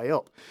 right the way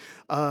up.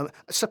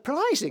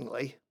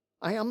 Surprisingly,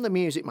 I Am the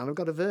Music Man. I've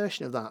got a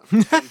version of that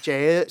from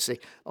J. Ertsey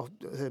or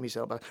Hermes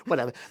or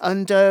whatever.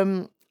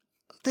 And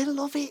They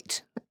love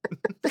it.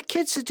 The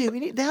kids are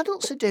doing it. The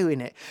adults are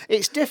doing it.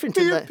 It's different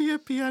in that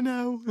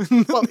Piano.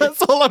 Well,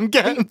 That's all I'm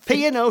getting.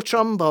 piano,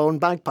 trombone,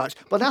 bagpipes.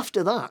 But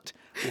after that,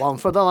 one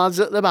for the lads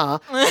at the bar.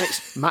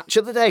 It's match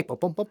of the day. Bum,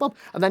 bum, bum, bum.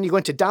 And then you go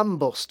into Dam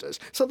Busters.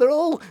 So they're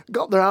all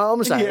got their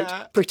arms out,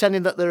 Yeah.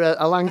 pretending that they're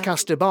a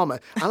Lancaster bomber.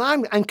 And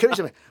I'm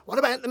encouraging them. What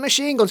about the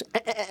machine guns?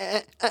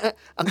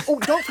 And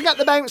don't forget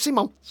the bouncing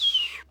one.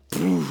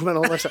 And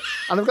all this.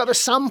 And I've got a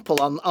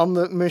sample on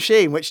the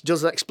machine which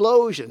does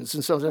explosions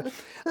and so on.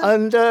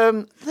 And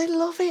they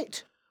love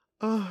it.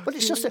 But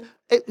it's just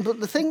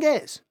but the thing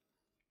is,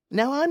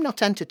 now I'm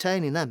not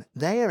entertaining them;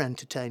 they are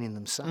entertaining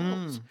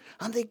themselves,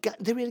 and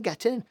they really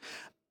get in.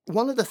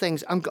 One of the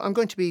things I'm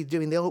going to be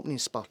doing the opening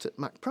spot at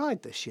Mac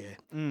Pride this year.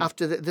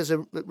 After there's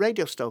a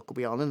radio stoke will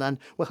be on, and then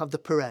we'll have the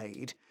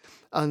parade,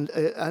 and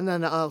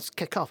then I'll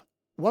kick off.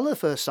 One of the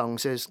first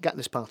songs is "Get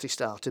This Party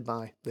Started"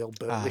 by the old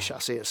Burley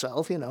Chassis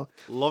herself. You know,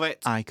 Love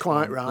it. Icon.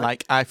 Quite right.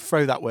 Like, I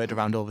throw that word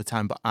around all the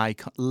time, but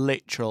icon,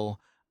 literal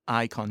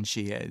icon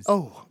she is.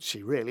 oh,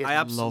 she really is. I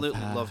absolutely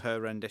her. love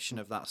her rendition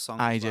of that song.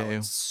 I as well. do.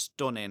 It's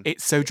stunning.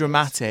 It's so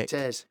dramatic. It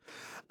is.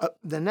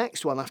 The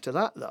next one after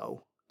that,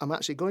 though, I'm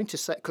actually going to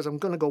set, because I'm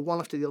going to go one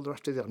after the other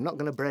after the other. I'm not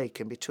going to break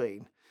in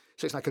between.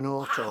 So it's like an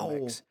auto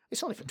mix.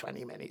 It's only for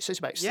 20 minutes. So it's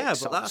about 6 yeah, but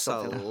songs, that's a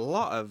something like that.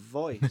 lot of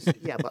voice.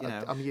 Yeah, but you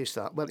know. I'm used to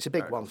that. Well, it's a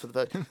big one for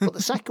the first. But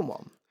the second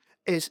one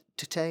is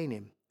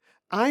Titanium.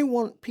 I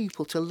want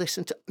people to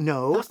listen to...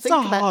 No, That's think a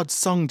about... hard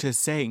song to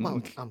sing.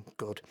 Well, I'm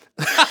good.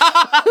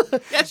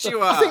 Yes, you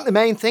are. I think the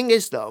main thing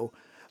is, though,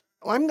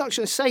 I'm not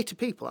going to say to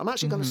people, I'm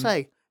actually going to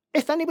say,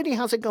 if anybody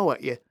has a go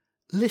at you,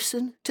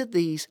 listen to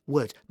these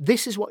words.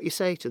 This is what you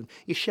say to them.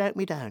 You shout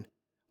me down,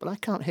 but I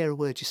can't hear a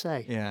word you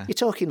say. Yeah. You're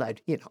talking loud.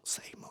 You're not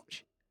saying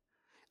much.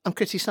 I'm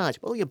criticised.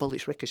 Oh, your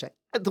bullets ricochet.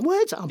 The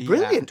words are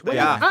brilliant when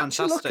they you are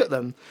actually look fantastic. at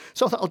them.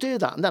 So I thought I'll do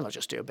that, and then I'll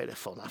just do a bit of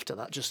fun after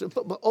that. Just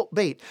but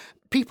upbeat.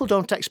 People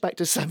don't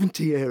expect a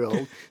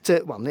 70-year-old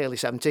to, well, nearly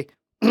 70,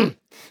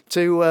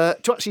 to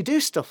actually do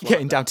stuff like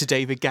Getting that. down to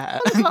David Guetta.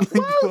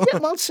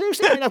 Well,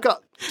 seriously, I mean, I've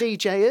got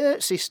DJ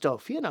Ertsy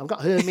stuff, you know, I've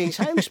got Hermes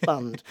House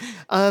Band.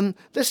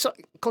 There's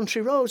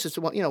Country Roads is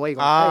the one, you know, where you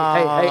go,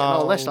 hey, and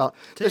all this lot.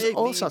 There's Take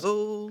all me sorts.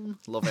 home.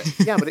 Love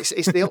it. Yeah, but it's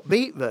the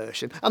upbeat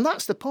version, and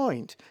that's the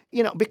point,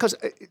 you know. Because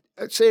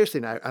seriously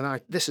now, and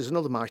this is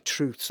another of my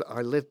truths that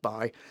I live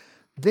by.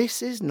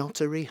 This is not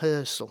a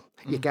rehearsal.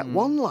 You get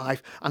one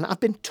life, and I've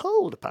been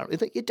told apparently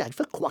that you're dead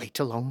for quite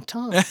a long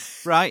time.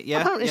 Right, yeah.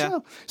 Apparently yeah.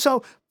 so.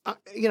 So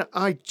you know,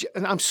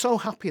 and I'm so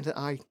happy that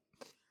I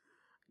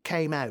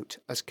came out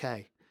as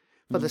Kay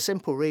for the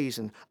simple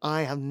reason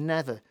I have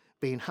never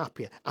been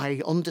happier.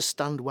 I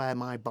understand where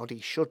my body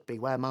should be,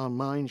 where my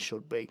mind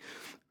should be.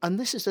 And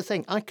this is the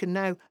thing, I can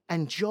now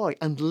enjoy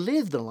and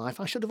live the life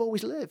I should have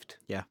always lived.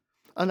 Yeah.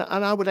 And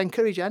I would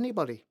encourage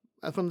anybody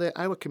from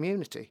our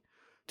community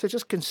to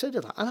just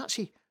consider that and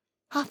actually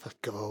have a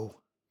go.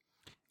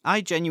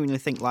 I genuinely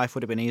think life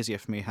would have been easier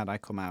for me had I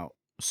come out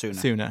sooner.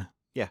 Sooner.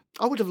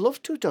 I would have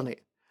loved to have done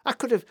it. I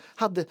could have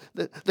had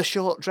the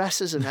short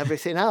dresses and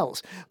everything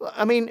else.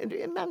 I mean,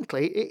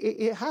 mentally,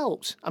 it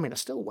helps. I mean, I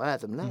still wear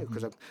them now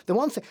because the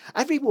one thing,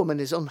 every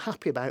woman is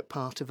unhappy about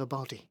part of her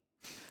body.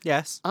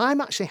 Yes. I'm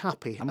actually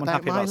happy I'm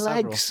about unhappy my about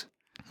several. legs.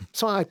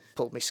 So I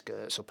pull my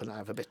skirts up and I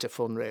have a bit of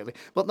fun, really.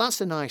 But that's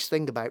the nice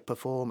thing about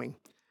performing.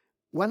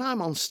 When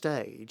I'm on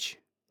stage,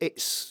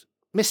 it's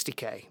Misty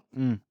K.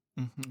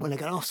 When I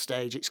get off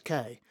stage, it's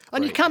Kay.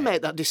 And you can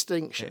make that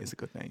distinction. It is a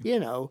good name. You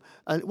know,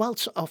 and well,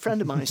 a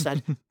friend of mine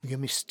said, "You're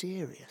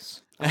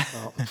mysterious." I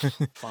thought,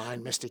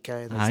 fine, Misty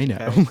K. Then. I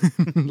know.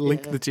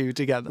 Link the two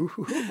together.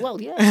 Well,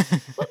 yeah.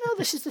 But no,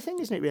 this is the thing,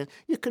 isn't it, really?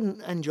 You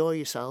can enjoy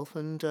yourself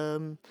and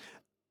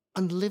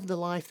live the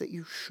life that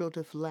you should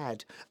have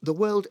led. The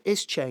world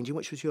is changing,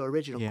 which was your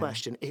original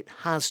question. It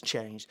has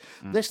changed.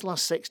 This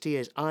last 60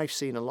 years, I've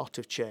seen a lot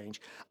of change.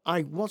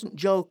 I wasn't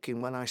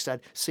joking when I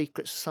said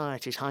secret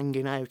societies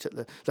hanging out at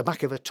the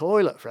back of a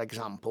toilet, for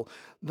example.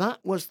 That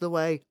was the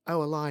way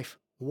our life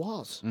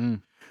was.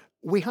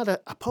 We had a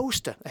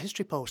poster, a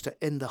history poster,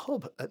 in the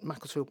hub at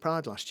Macclesfield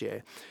Pride last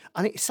year,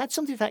 and it said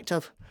something to the effect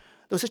of,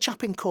 there was a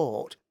chap in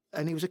court,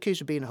 and he was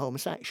accused of being a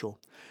homosexual,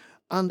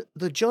 and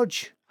the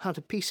judge had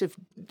a piece of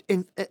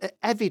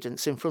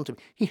evidence in front of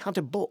him. He had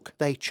a book.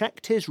 They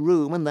checked his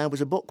room, and there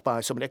was a book by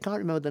somebody. I can't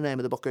remember the name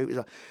of the book. It was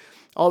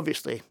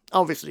obviously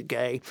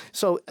gay.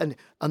 So, and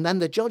then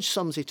the judge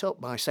sums it up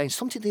by saying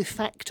something to the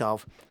effect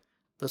of,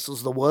 "This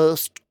is the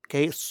worst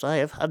case I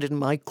have had in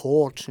my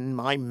court in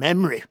my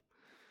memory."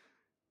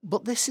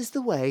 But this is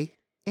the way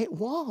it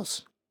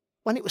was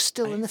when it was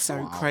still in the It's so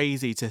file.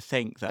 crazy to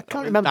think that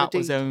can't remember that the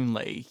was date.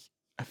 only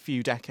a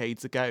few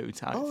decades ago.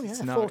 Oh, yeah,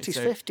 It's not, 40s,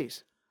 so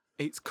 50s.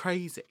 It's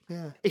crazy.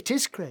 Yeah, it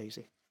is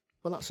crazy.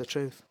 Well, that's the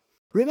truth.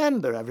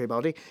 Remember,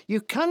 everybody,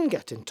 you can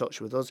get in touch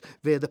with us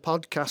via the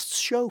podcast's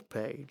show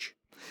page.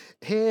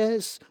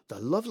 Here's the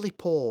lovely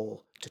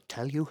Paul to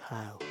tell you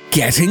how.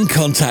 Get in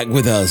contact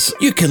with us.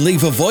 You can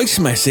leave a voice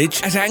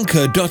message at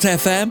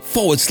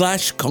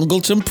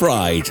anchor.fm/Congleton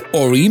Pride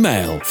or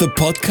email the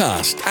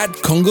podcast at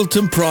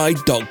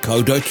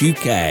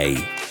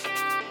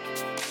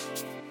congletonpride.co.uk.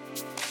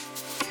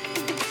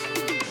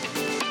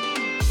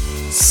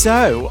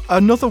 So,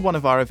 another one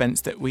of our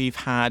events that we've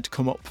had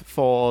come up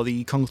for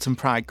the Congleton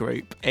Pride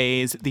group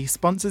is the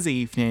Sponsors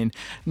Evening.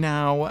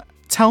 Now,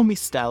 tell me,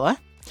 Stella,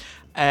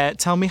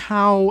 tell me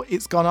how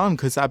it's gone on,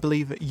 because I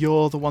believe that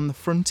you're the one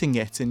fronting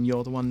it and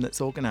you're the one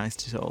that's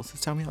organised it all. So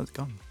tell me how it's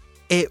gone.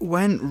 It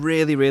went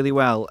really, really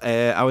well.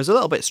 I was a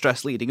little bit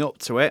stressed leading up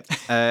to it,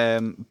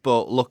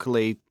 but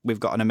luckily we've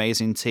got an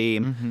amazing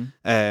team.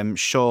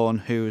 Sean,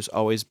 who's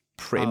always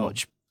pretty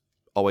much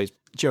always...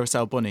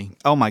 Duracell Bunny.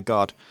 Oh my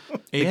God.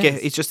 Yes.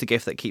 It's just a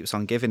gift that keeps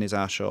on giving is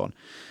our Sean.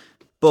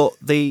 But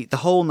the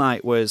whole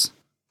night was,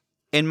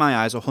 in my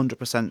eyes,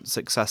 100%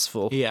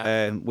 successful.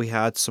 Yeah. We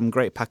had some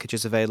great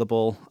packages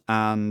available,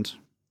 and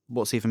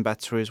what's even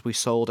better is we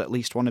sold at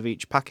least one of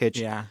each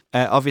package. Yeah.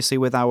 Obviously,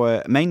 with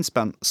our main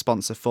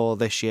sponsor for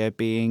this year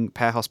being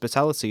Pear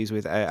Hospitalities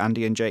with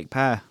Andy and Jake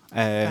Pear.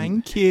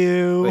 Thank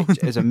you.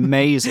 Which is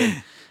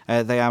amazing.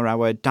 They are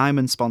our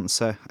diamond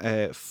sponsor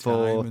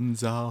for...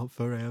 Diamonds are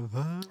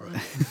forever.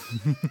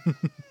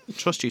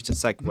 Trust you to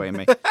segue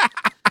me.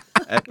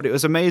 But it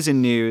was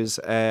amazing news,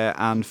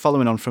 and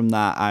following on from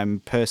that, I'm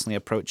personally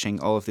approaching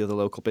all of the other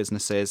local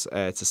businesses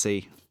to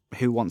see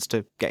who wants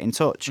to get in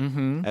touch.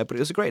 But it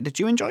was great. Did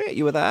you enjoy it?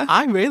 You were there?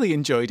 I really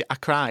enjoyed it. I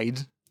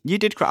cried. You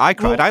did cry. I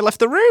cried. Well, I left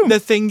the room. The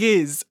thing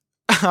is,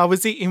 I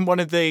was eating one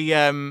of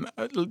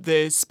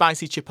the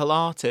spicy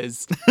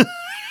chipolatas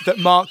that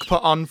Mark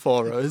put on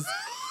for us,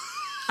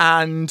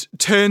 and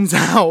turns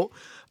out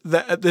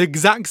that at the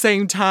exact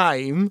same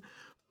time,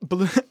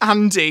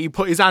 Andy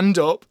put his hand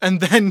up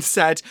and then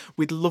said,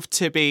 "We'd love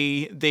to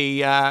be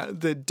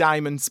the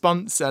diamond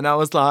sponsor." And I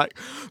was like,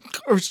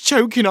 I was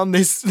choking on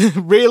this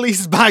really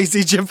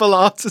spicy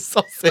chipolata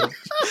sausage,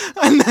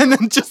 and then I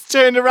just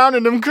turned around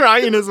and I'm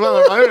crying as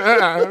well.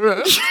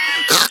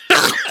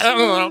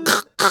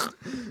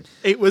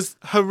 It was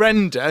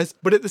horrendous,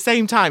 but at the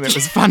same time, it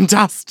was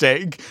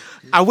fantastic.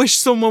 I wish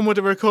someone would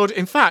have recorded.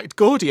 In fact,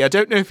 Gordy, I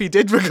don't know if he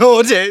did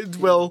record it.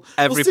 We'll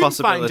soon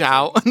possibility. find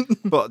out.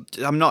 But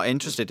I'm not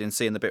interested in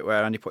seeing the bit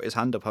where Andy put his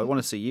hand up. I want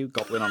to see you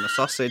gobbling on the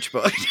sausage.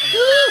 But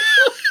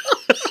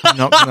I'm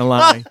not going to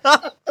lie.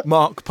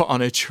 Mark put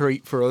on a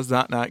treat for us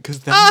that night,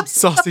 because them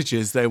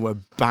sausages, they were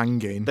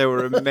banging. They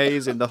were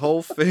amazing, the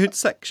whole food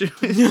section.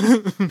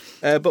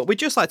 But we'd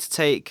just like to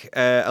take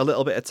a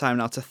little bit of time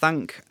now to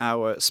thank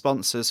our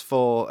sponsors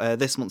for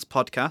this month's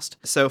podcast.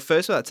 So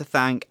first, we'd like to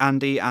thank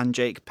Andy and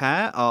Jake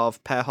Pear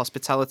of Pear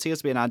Hospitality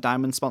as being our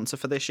diamond sponsor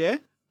for this year.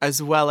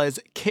 As well as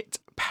Kit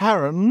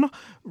Perron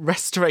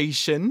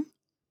Restoration.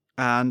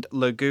 And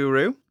Le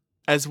Guru.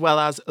 As well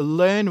as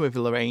Learn with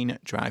Lorraine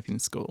Driving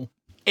School.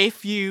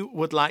 If you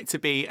would like to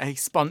be a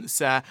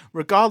sponsor,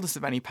 regardless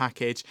of any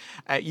package,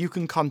 you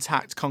can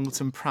contact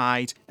Congleton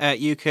Pride.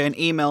 You can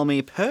email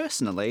me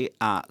personally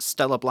at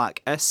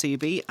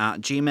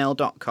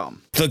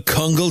stellablackscb@gmail.com. The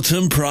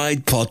Congleton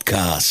Pride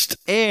Podcast.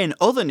 In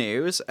other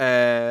news,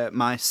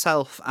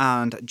 myself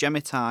and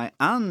Gemitai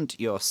and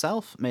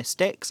yourself, Miss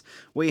Dix,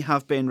 we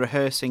have been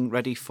rehearsing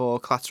ready for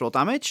Collateral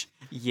Damage.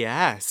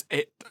 Yes,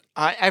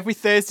 every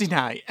Thursday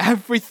night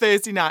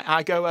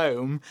I go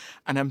home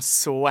and I'm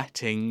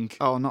sweating.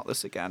 Oh, not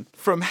this again.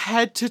 From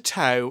head to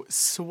toe,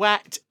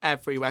 sweat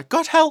everywhere.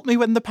 God help me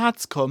when the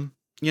pads come.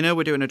 You know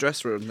we're doing a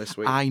dress room this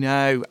week. I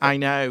know.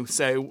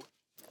 So,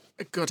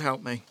 God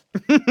help me.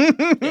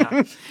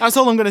 Yeah, that's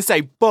all I'm going to say.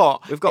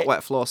 But we've got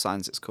wet floor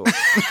signs, it's cool.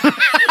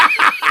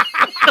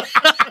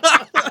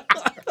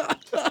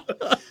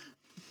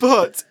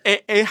 But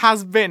it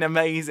has been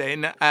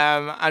amazing,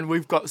 and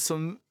we've got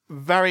some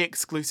very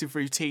exclusive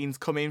routines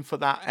coming for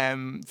that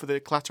for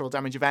the Collateral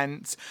Damage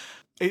event.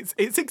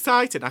 It's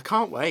exciting. I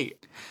can't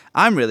wait.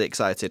 I'm really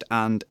excited,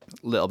 and a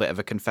little bit of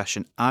a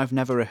confession. I've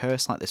never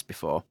rehearsed like this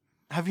before.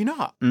 Have you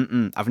not?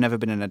 I've never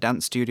been in a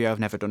dance studio. I've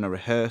never done a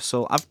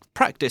rehearsal. I've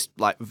practiced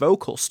like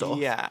vocal stuff.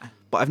 Yeah.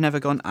 But I've never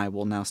gone, I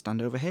will now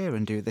stand over here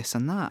and do this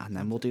and that, and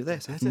then we'll do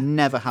this. I've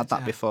never had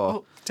that before.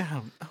 Up,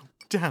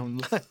 down,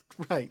 left,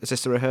 right. Is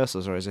this the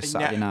rehearsals or is this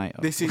Saturday night?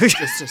 This is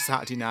just a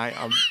Saturday night.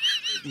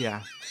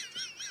 Yeah.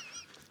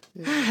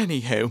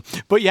 Anywho,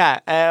 but yeah,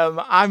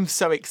 I'm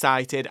so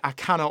excited. I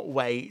cannot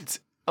wait.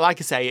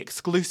 Like I say,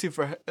 exclusive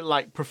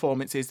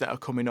performances that are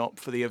coming up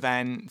for the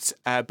event,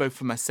 both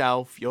for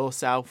myself,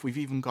 yourself. We've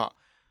even got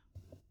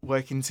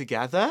working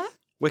together.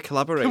 We're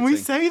collaborating. Can we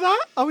say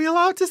that? Are we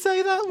allowed to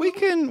say that? We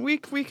can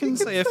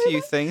say a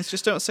few things.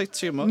 Just don't say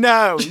too much.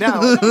 No,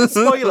 don't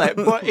spoil it.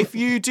 But if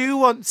you do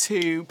want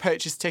to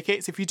purchase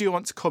tickets, if you do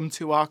want to come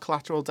to our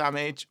Collateral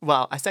Damage,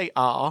 well, I say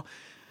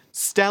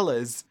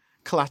Stella's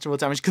Collateral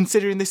Damage,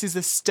 considering this is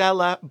the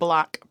Stella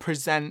Black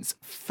Presents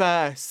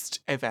first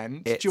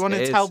event. Do you want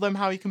to tell them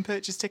how you can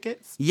purchase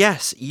tickets?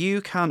 Yes,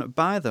 you can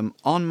buy them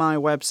on my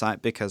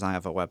website, because I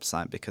have a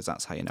website, because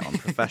that's how you know I'm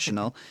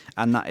professional,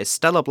 and that is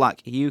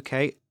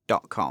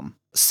stellablackuk.com.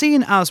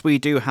 Seeing as we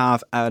do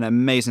have an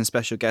amazing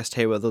special guest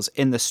here with us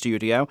in the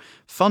studio,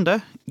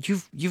 Fonda,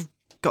 you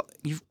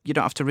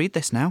don't have to read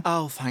this now.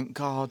 Oh, thank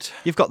God.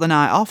 You've got the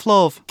night off,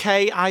 love.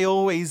 Kay, I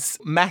always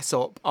mess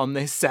up on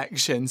this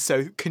section,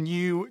 so can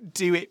you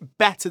do it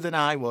better than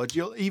I would?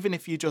 Even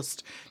if you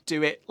just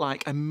do it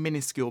like a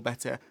minuscule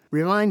better.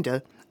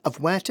 Reminder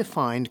of where to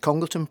find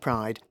Congleton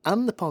Pride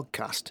and the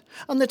podcast,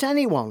 and that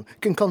anyone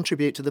can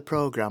contribute to the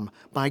programme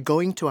by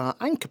going to our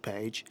anchor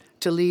page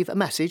to leave a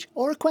message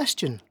or a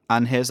question.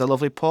 And here's the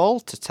lovely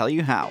Paul to tell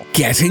you how.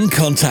 Get in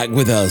contact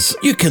with us.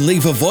 You can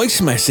leave a voice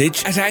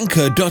message at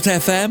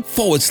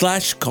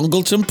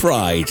anchor.fm/Congleton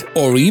Pride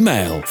or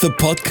email the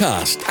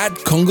podcast at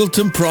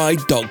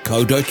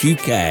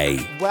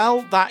congletonpride.co.uk.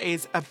 Well, that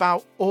is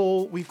about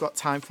all we've got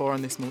time for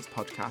on this month's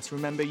podcast.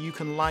 Remember, you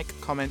can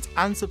like, comment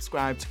and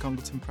subscribe to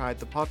Congleton Pride,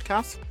 the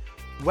podcast,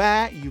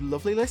 where you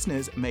lovely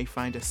listeners may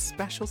find a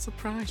special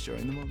surprise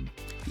during the month.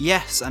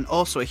 Yes, and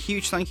also a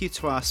huge thank you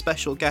to our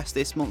special guest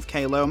this month,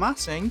 Kay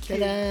Lomas. Thank you.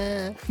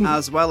 Ta-da!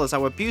 As well as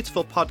our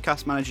beautiful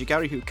podcast manager,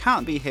 Gary, who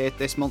can't be here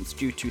this month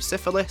due to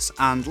syphilis,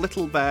 and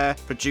Little Bear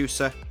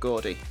producer,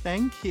 Gordy.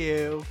 Thank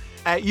you.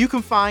 You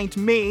can find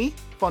me,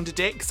 Fonda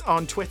Dix,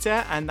 on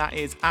Twitter, and that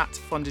is at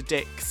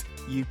FondaDix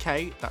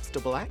UK, that's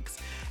double X.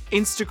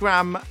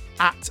 Instagram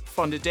at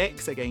Fonda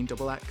Dix, again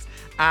double X.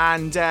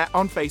 And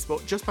on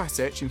Facebook, just by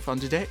searching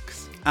Fonda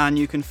Dix. And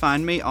you can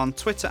find me on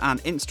Twitter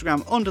and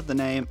Instagram under the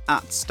name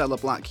at Stella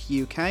Black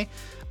UK.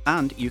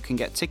 And you can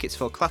get tickets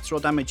for Collateral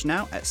Damage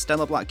now at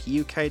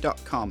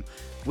stellablackuk.com.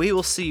 We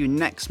will see you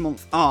next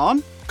month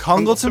on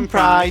Congleton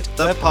Pride,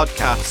 the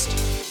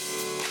podcast.